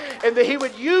 somebody. And that he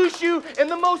would use you in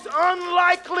the most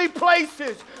unlikely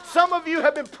places. Some of you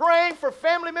have been praying for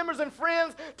family members and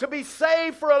friends to be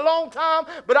saved for a long time.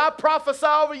 But I prophesy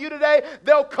over you today,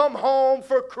 they'll come home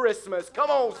for Christmas. Come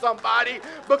on, somebody.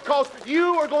 Because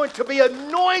you are going to be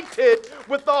anointed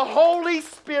with the Holy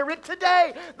Spirit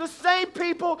today. The same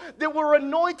people that were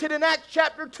anointed in Acts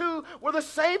chapter 2 were the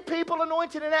same people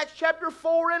anointed in Acts chapter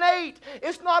 4 and 8.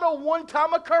 It's not a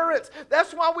one-time occurrence.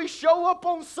 That's why we show up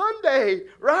on Sunday,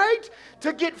 right?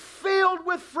 To get filled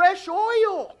with fresh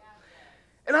oil.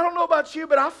 And I don't know about you,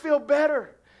 but I feel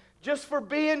better just for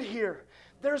being here.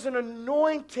 There's an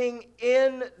anointing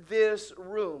in this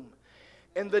room.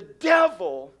 And the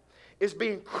devil is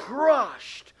being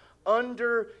crushed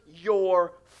under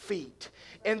your feet.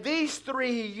 And these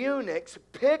 3 eunuchs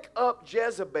pick up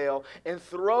Jezebel and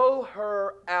throw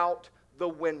her out the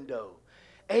window.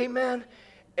 Amen.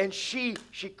 And she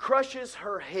crushes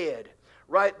her head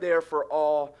right there for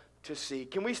all to see.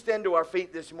 Can we stand to our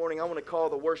feet this morning? I want to call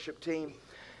the worship team.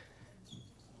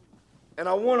 And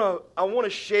I want to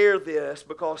share this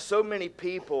because so many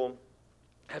people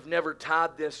have never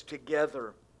tied this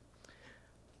together.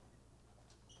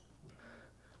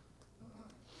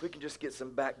 If we can just get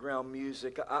some background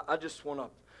music. I just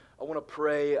want to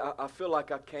pray. I feel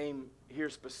like I came here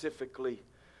specifically,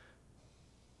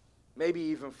 maybe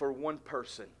even for one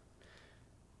person,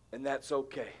 and that's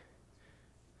okay.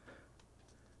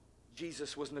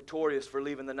 Jesus was notorious for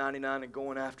leaving the 99 and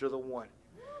going after the one.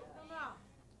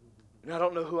 And I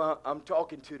don't know who I'm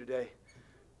talking to today,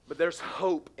 but there's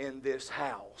hope in this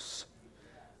house.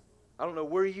 I don't know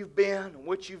where you've been,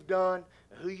 what you've done,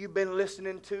 who you've been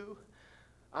listening to.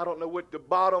 I don't know what the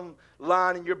bottom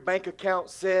line in your bank account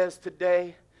says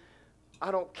today. I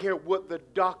don't care what the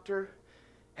doctor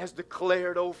has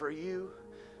declared over you.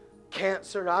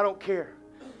 Cancer, I don't care.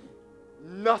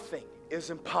 Nothing is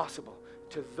impossible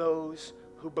to those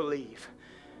who believe.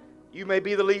 You may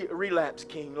be the relapse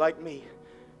king like me.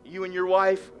 You and your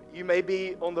wife, you may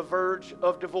be on the verge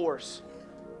of divorce.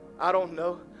 I don't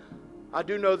know. I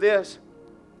do know this.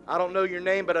 I don't know your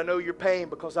name, but I know your pain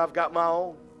because I've got my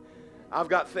own. I've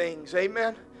got things.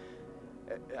 Amen.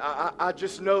 I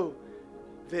just know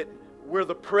that where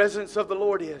the presence of the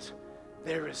Lord is,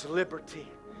 there is liberty.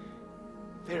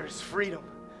 There is freedom.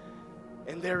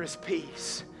 And there is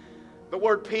peace. The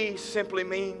word peace simply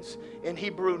means in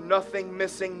Hebrew, nothing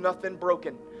missing, nothing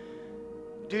broken.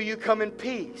 Do you come in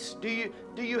peace? Do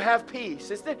you have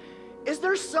peace? Is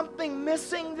there something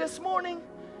missing this morning?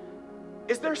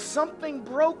 Is there something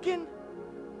broken?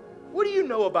 What do you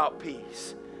know about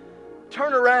peace?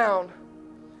 Turn around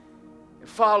and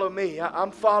follow me.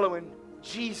 I'm following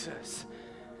Jesus.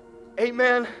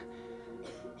 Amen.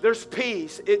 There's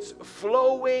peace. It's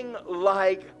flowing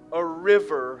like a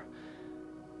river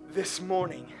this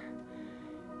morning.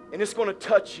 And it's going to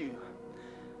touch you.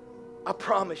 I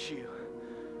promise you.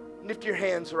 Lift your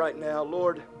hands right now,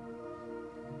 Lord.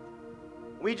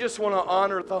 We just want to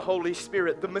honor the Holy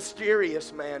Spirit, the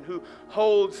mysterious man who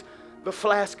holds the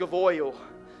flask of oil.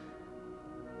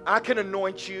 I can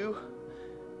anoint you.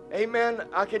 Amen.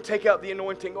 I can take out the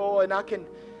anointing oil and I can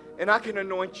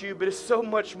anoint you, but it's so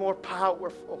much more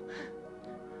powerful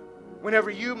whenever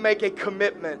you make a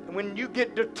commitment, when you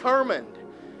get determined.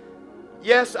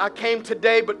 Yes, I came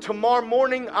today, but tomorrow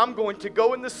morning I'm going to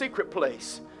go in the secret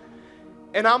place.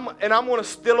 And I'm going to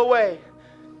steal away.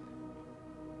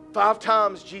 5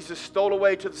 times Jesus stole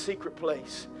away to the secret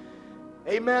place.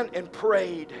 Amen. And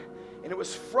prayed. And it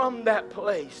was from that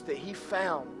place that he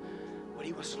found what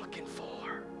he was looking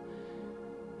for.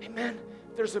 Amen.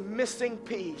 There's a missing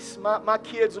piece. My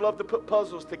kids love to put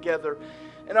puzzles together.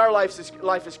 And our life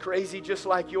is crazy just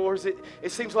like yours.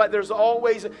 It seems like there's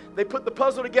always, they put the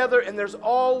puzzle together and there's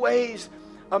always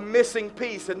a missing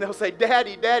piece. And they'll say,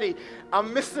 Daddy, Daddy,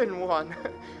 I'm missing one.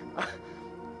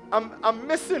 I'm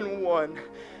missing one.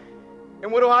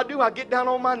 And what do? I get down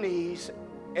on my knees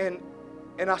and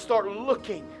I start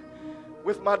looking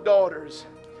with my daughters,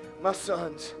 my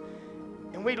sons.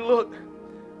 And we look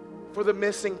for the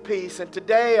missing piece. And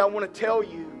today I want to tell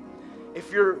you,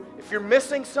 if you're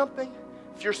missing something,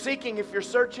 if you're seeking, if you're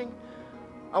searching,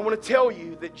 I want to tell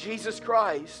you that Jesus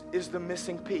Christ is the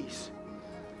missing piece.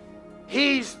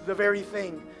 He's the very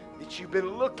thing that you've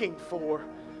been looking for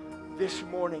this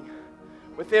morning.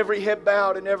 With every head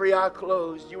bowed and every eye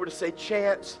closed, you were to say,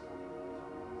 Chance.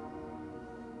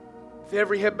 With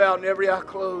every head bowed and every eye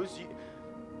closed,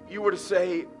 you were to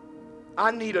say,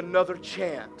 I need another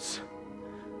chance.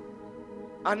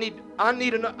 I need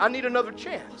another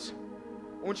chance.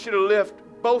 I want you to lift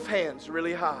both hands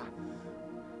really high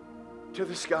to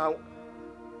the sky.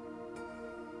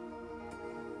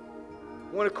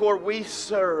 One accord, we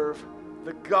serve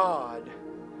the God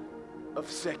of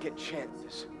second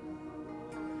chances.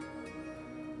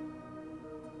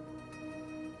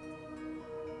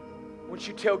 Won't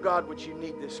you tell God what you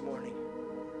need this morning?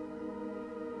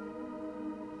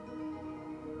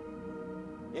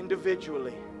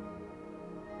 Individually.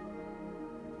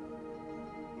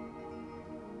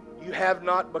 You have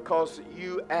not because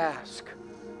you ask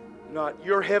not.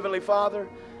 Your Heavenly Father,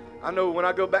 I know when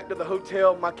I go back to the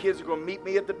hotel, my kids are going to meet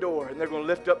me at the door and they're going to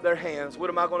lift up their hands. What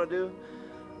am I going to do?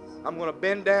 I'm going to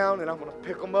bend down and I'm going to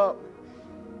pick them up.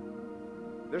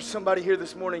 There's somebody here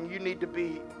this morning, you need to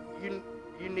be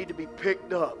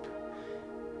picked up.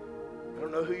 I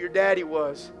don't know who your daddy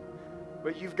was,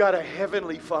 but you've got a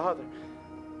Heavenly Father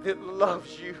that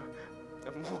loves you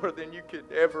more than you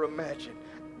could ever imagine.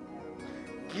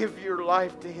 Give your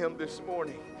life to Him this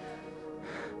morning.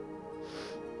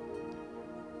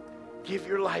 Give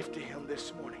your life to Him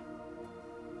this morning.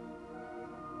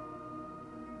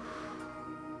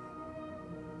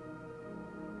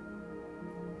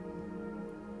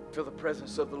 Feel the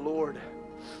presence of the Lord.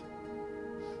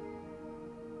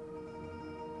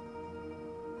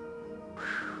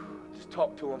 Just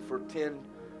talk to Him for 10,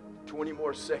 20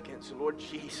 more seconds. Lord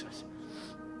Jesus.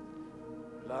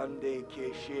 Lande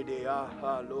ke shede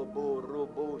aha lobo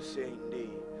robo sende.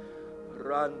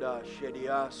 Randa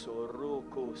shediaso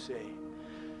ruko se.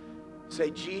 Say,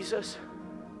 Jesus,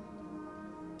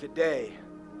 today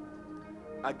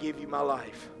I give you my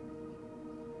life.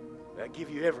 I give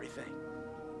you everything.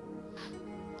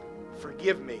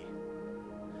 Forgive me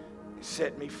and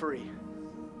set me free.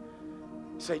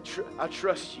 Say, I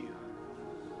trust you.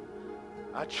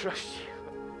 I trust you.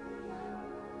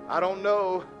 I don't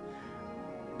know,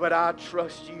 but I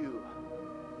trust you.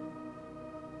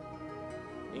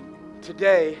 And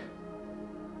today,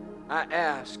 I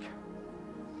ask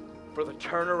for the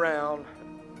turnaround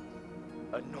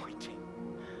anointing.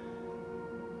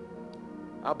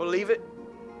 I believe it.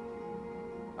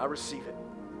 I receive it.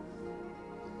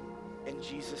 In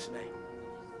Jesus' name.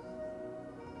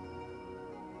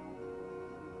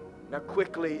 Now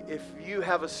quickly, if you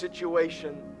have a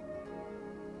situation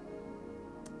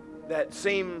that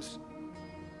seems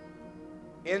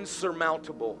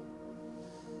insurmountable,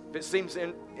 if it seems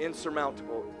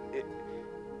insurmountable,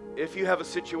 if you have a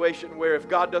situation where if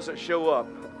God doesn't show up,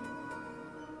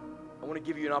 I want to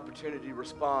give you an opportunity to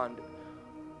respond.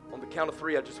 On the count of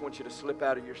 3, I just want you to slip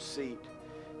out of your seat.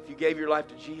 If you gave your life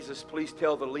to Jesus, please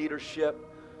tell the leadership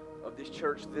of this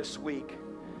church this week.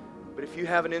 But if you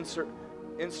have an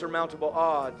insurmountable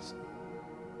odds,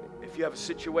 if you have a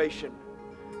situation,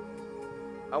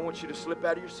 I want you to slip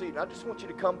out of your seat. I just want you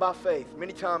to come by faith.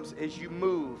 Many times as you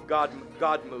move, God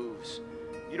moves.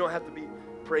 You don't have to be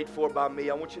prayed for by me.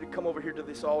 I want you to come over here to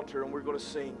this altar and we're going to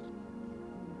sing.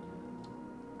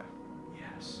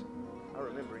 Yes, I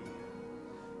remember you.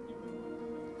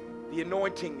 The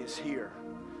anointing is here.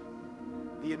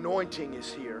 The anointing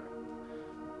is here.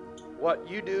 What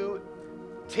you do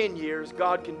 10 years,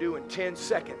 God can do in 10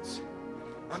 seconds.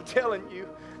 I'm telling you,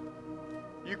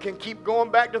 you can keep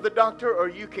going back to the doctor or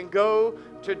you can go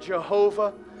to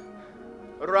Jehovah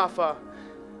Rapha,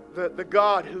 the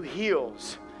God who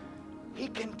heals. He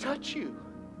can touch you.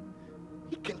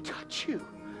 He can touch you.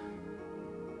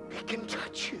 He can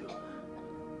touch you.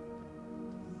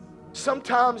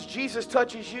 Sometimes Jesus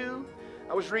touches you.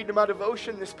 I was reading my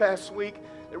devotion this past week.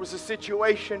 There was a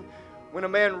situation when a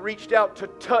man reached out to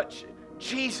touch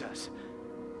Jesus.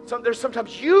 There's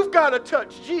sometimes you've got to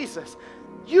touch Jesus.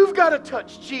 You've got to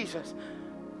touch Jesus.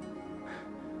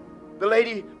 The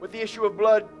lady with the issue of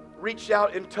blood reached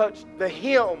out and touched the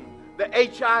hem, the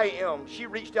H-I-M. She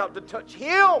reached out to touch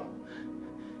him.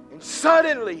 And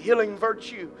suddenly healing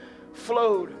virtue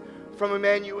flowed from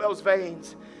Emmanuel's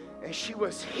veins. And she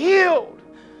was healed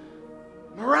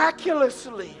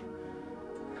miraculously.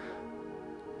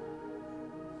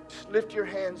 Just lift your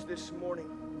hands this morning.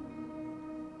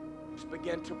 Just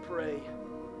begin to pray.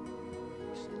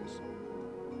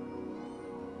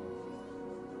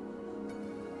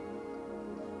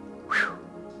 Whew.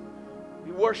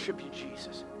 We worship you,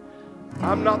 Jesus.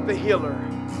 I'm not the healer,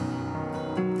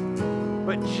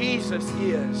 but Jesus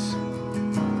is.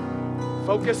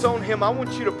 Focus on Him. I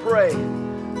want you to pray.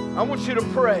 I want you to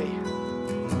pray.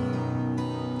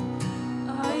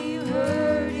 Are you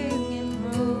hurting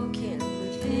and broken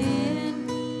within?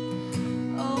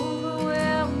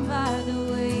 Overwhelmed by the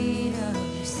weight of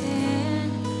your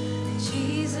sin?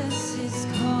 Jesus is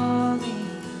calling.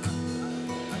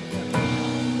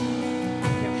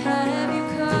 Have you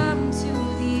come to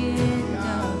the end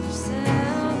of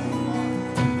yourself?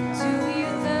 Do you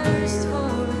thirst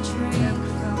for a drink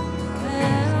from the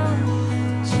well?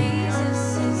 Jesus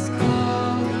is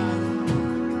calling.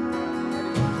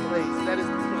 That is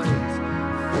the place.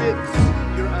 Fix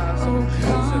your eyes on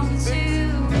Come Jesus. to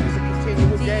Fix is a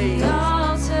continual the gaze.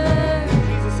 altar.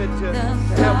 Jesus said to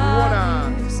have one eye,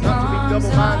 not to be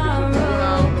double-minded, but one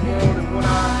eye on the Lord and one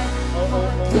eye on the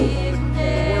Word. He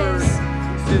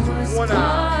says one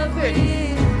eye. Fix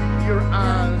your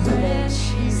eyes on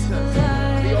Jesus,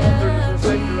 the author and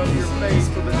perfecter of your faith,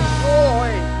 for the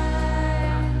joy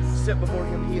set before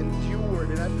Him. He endured,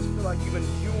 and I just feel like you've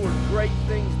endured great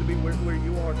things to be where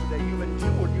you are today. You've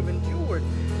endured,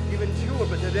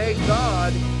 but today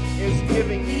God is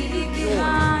giving you your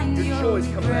joy. Your joy is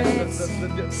coming back. The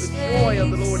joy of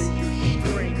the Lord is your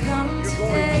strength. You're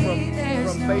going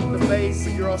from faith to faith,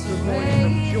 but you're also going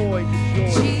from joy to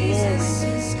joy, glory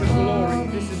to glory.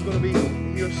 This is going to be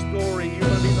your story. You're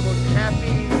going to be the most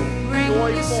happy,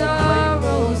 joyful,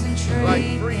 playful, like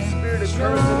free-spirited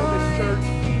person in this church.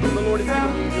 The Lord is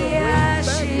giving you your wings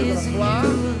back. You're going to fly.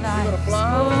 You're going to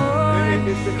fly. And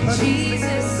it's been hunting season.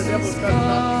 The devil's trying to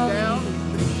knock you down.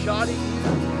 He's shotting you.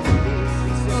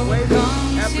 He sent wave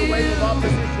after wave of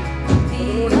opposition. But the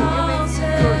Lord is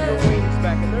giving your wings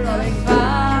back. And they're not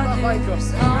angels.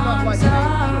 You're not like an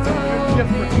angel. You're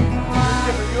different.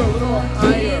 You're a little more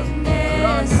higher.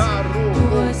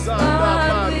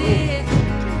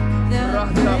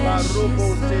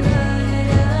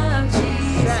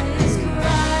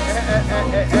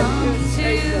 At his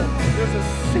table, there's a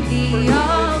seat for you at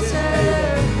his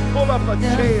table. Pull up a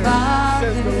chair,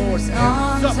 says the Lord, and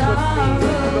sup with me.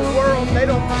 The world, they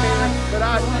don't care, but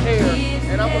I care.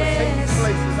 And I'm going to take you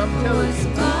places. I'm telling you,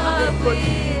 I'm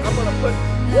going to put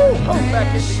hope back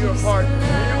into your heart. And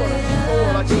you're going to soar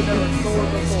like you've never soared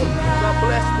before. God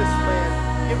bless this man.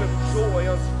 Give him joy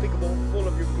unspeakable, full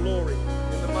of your glory.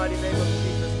 In the mighty name of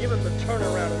Jesus. Give him the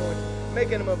turnaround anointing.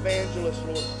 Making him evangelist,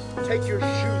 Lord. Take your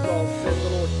shoes off, says the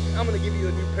Lord. I'm going to give you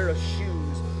a new pair of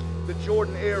shoes. The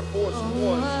Jordan Air Force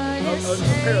Ones. A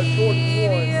pair of Jordan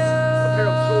 1s. A pair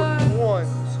of Jordan 1s.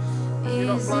 You're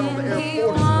not flying on the Air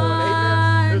Force One.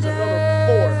 Amen. There's another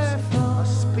force. I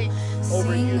speak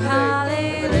over you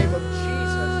today. In the name of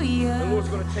Jesus. The Lord's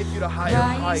going to take you to higher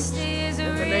heights. In the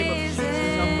name of Jesus,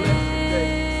 I bless you today.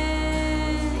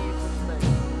 In Jesus'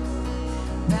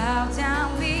 name. Bow down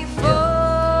before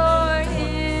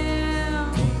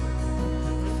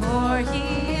for He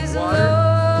is Lord of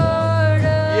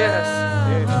Yes,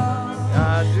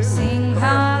 I do. Sing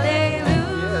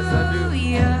hallelujah. Yes, I do.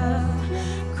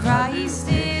 Christ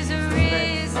is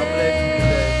risen.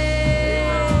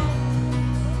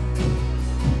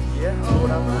 Yeah,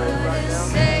 Lord, I'm ready right now.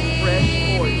 Fresh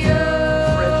oil.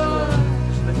 Fresh oil.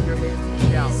 Just lift your hands and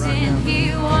shout right now. Isn't He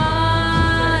wonderful?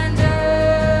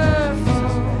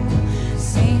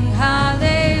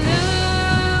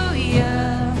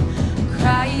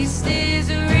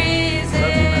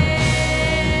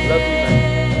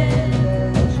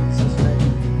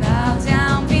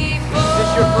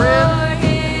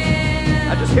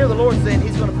 Lord's saying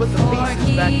He's going to put the For pieces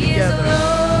He back is together. the He's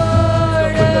going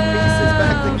Lord to put the pieces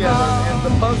back of together. all. And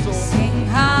the puzzle, Sing you know,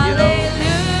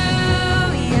 hallelujah.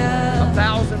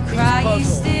 1,000-piece Christ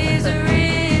puzzle. is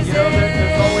risen. You know,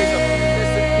 there's always a few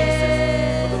missing pieces.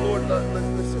 But the Lord,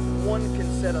 listen, one can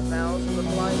set 1,000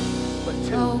 aflight, but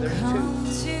two, Oh, there's two come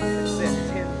can set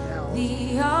to 10,000.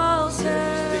 the altar.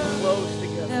 Stick close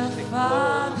together. The Stick close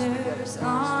Father's together.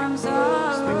 arms Stick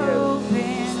close are together.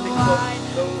 open Stick wide.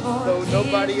 close. Though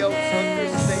nobody else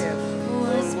understands,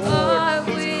 Was the bought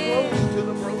Lord, He's close to the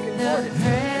the brokenhearted. He's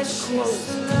precious close.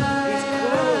 He's blood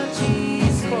of close.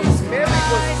 Jesus Close. Mary was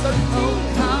Christ. 13. Oh,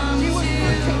 come She was to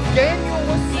 13. Daniel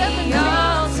was the 17.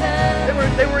 altar.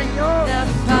 They were young. The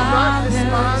Do not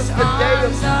despise the day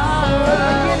of small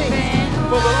beginnings.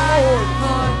 For the Lord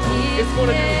is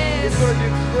going to do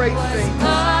great things.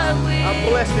 I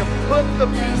bless Him. Put the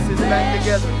pieces back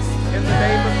together in the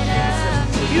name of Jesus.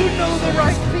 You know the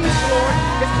right piece, Lord.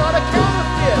 It's not a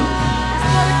counterfeit.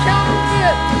 It's not a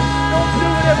counterfeit. Don't do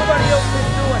what everybody else is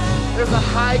doing. There's a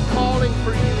high calling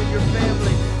for you and your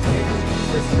family. In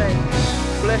Jesus' name.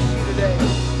 Bless you today.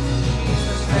 In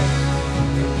Jesus' name.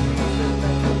 In Jesus'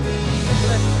 name.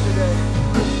 Bless you today.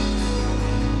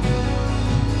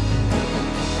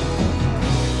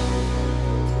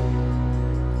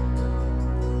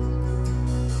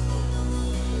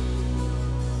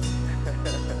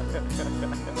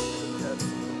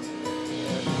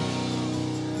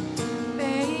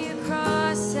 Bear your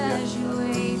cross as you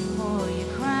wait for your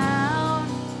crown.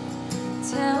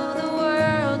 Tell the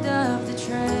world of the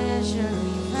treasure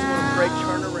you found. Great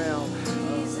turnaround.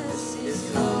 Jesus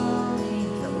is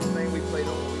calling. That little thing we played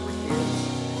on when we were kids.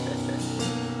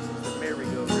 It's the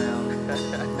merry-go-round. We're going to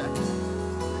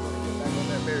get back on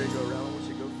that merry-go-round. I want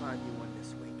you to go find you one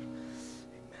this week.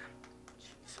 Amen. In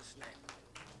Jesus' name.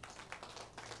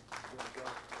 You want to go?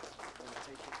 You want to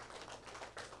take it?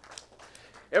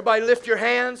 Everybody lift your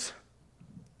hands.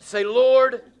 Say,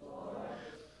 Lord,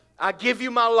 I give you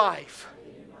my life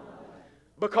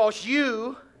because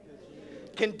you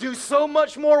can do so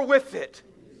much more with it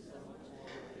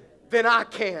than I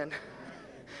can.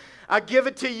 I give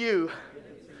it to you.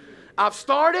 I've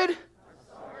started.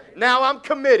 Now I'm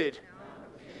committed.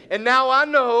 And now I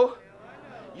know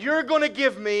you're going to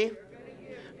give me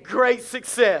great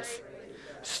success.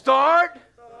 Start.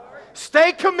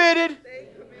 Stay committed.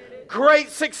 Great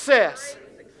success.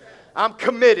 I'm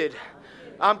committed.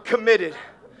 I'm committed.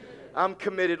 I'm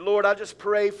committed. Lord, I just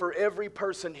pray for every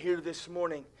person here this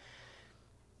morning.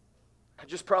 I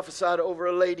just prophesied over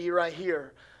a lady right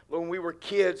here. When we were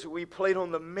kids, we played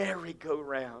on the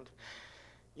merry-go-round.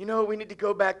 You know, we need to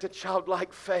go back to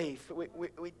childlike faith.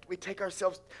 We take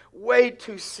ourselves way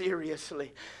too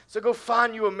seriously. So go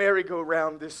find you a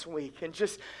merry-go-round this week and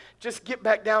just get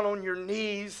back down on your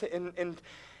knees and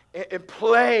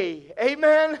play.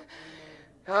 Amen?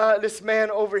 This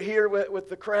man over here with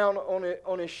the crown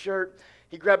on his shirt,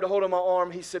 he grabbed a hold of my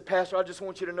arm. He said, Pastor, I just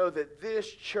want you to know that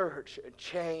this church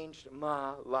changed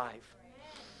my life.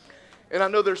 And I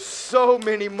know there's so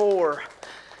many more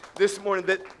this morning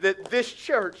that this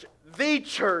church, the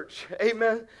church,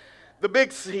 amen, the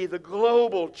big C, the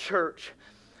global church,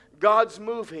 God's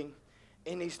moving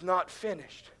and He's not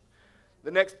finished.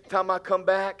 The next time I come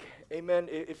back, amen,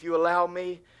 if you allow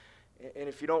me, and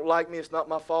if you don't like me, it's not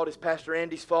my fault, it's Pastor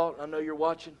Andy's fault. I know you're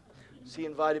watching. He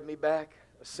invited me back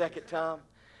a second time.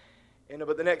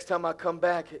 But the next time I come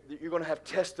back, you're going to have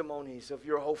testimonies of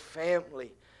your whole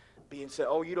family being said,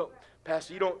 oh, you don't,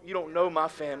 Pastor, you don't know my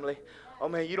family. Oh,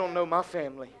 man, you don't know my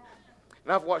family.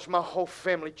 And I've watched my whole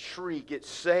family tree get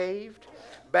saved,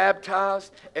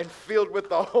 baptized, and filled with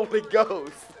the Holy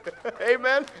Ghost.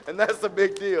 Amen? And that's a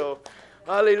big deal.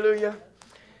 Hallelujah.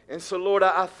 And so, Lord,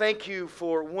 I thank you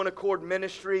for One Accord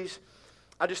Ministries.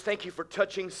 I just thank you for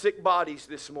touching sick bodies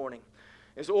this morning.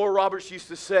 As Oral Roberts used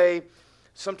to say,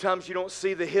 sometimes you don't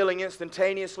see the healing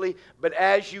instantaneously, but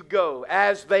as you go,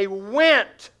 as they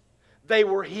went, they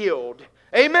were healed.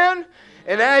 Amen?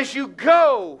 And as you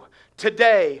go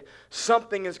today,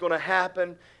 something is going to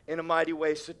happen in a mighty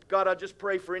way. So, God, I just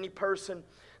pray for any person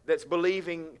that's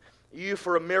believing you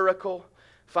for a miracle,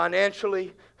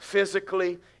 financially,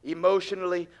 physically,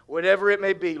 emotionally, whatever it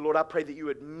may be. Lord, I pray that you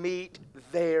would meet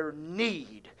their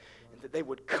need and that they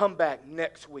would come back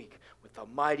next week with a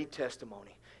mighty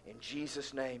testimony. In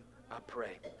Jesus' name, I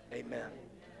pray. Amen.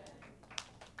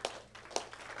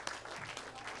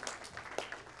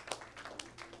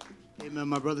 Amen,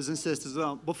 my brothers and sisters.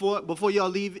 Before y'all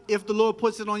leave, if the Lord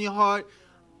puts it on your heart,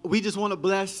 we just want to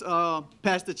bless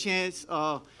Pastor Chance,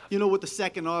 with the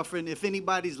second offering. If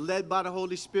anybody's led by the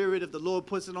Holy Spirit, if the Lord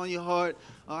puts it on your heart,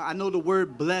 I know the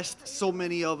word blessed so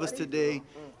many of us today,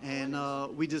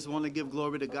 and we just want to give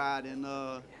glory to God. And,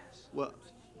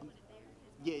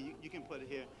 you can put it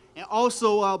here. And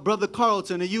also, Brother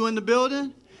Carlton, are you in the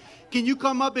building? Can you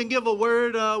come up and give a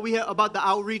word we have about the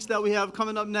outreach that we have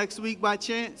coming up next week by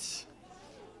chance?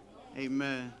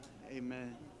 Amen.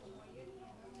 Amen.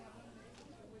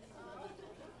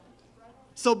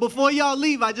 So before y'all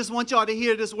leave, I just want y'all to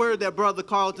hear this word that Brother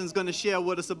Carlton's going to share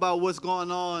with us about what's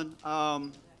going on.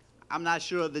 I'm not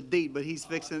sure of the date, but he's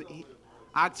fixing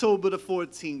October the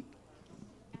 14th.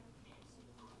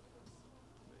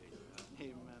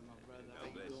 Amen, my brother.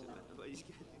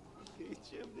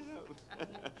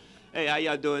 Hey, how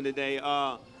y'all doing today?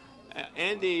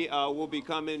 Andy will be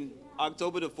coming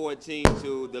October the 14th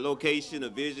to the location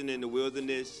of Vision in the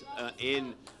Wilderness.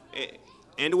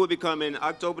 Andy will be coming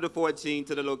October the 14th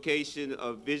to the location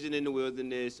of Vision in the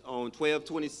Wilderness on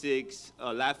 1226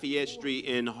 Lafayette Street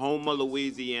in Houma,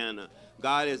 Louisiana.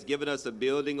 God has given us a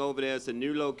building over there. It's a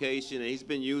new location, and he's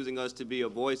been using us to be a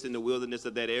voice in the wilderness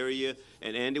of that area.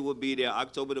 And Andy will be there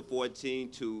October the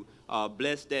 14th to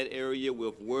bless that area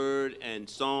with word and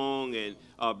song. And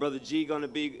Brother G going to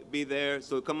be there.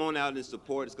 So come on out and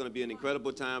support. It's going to be an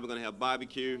incredible time. We're going to have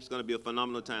barbecue. It's going to be a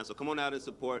phenomenal time. So come on out and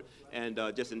support and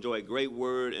just enjoy a great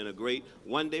word and a great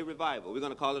one-day revival. We're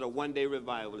going to call it a one-day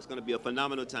revival. It's going to be a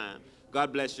phenomenal time.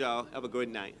 God bless y'all. Have a great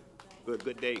night.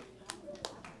 Good day.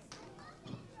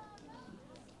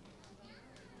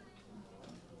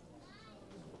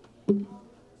 Thank you.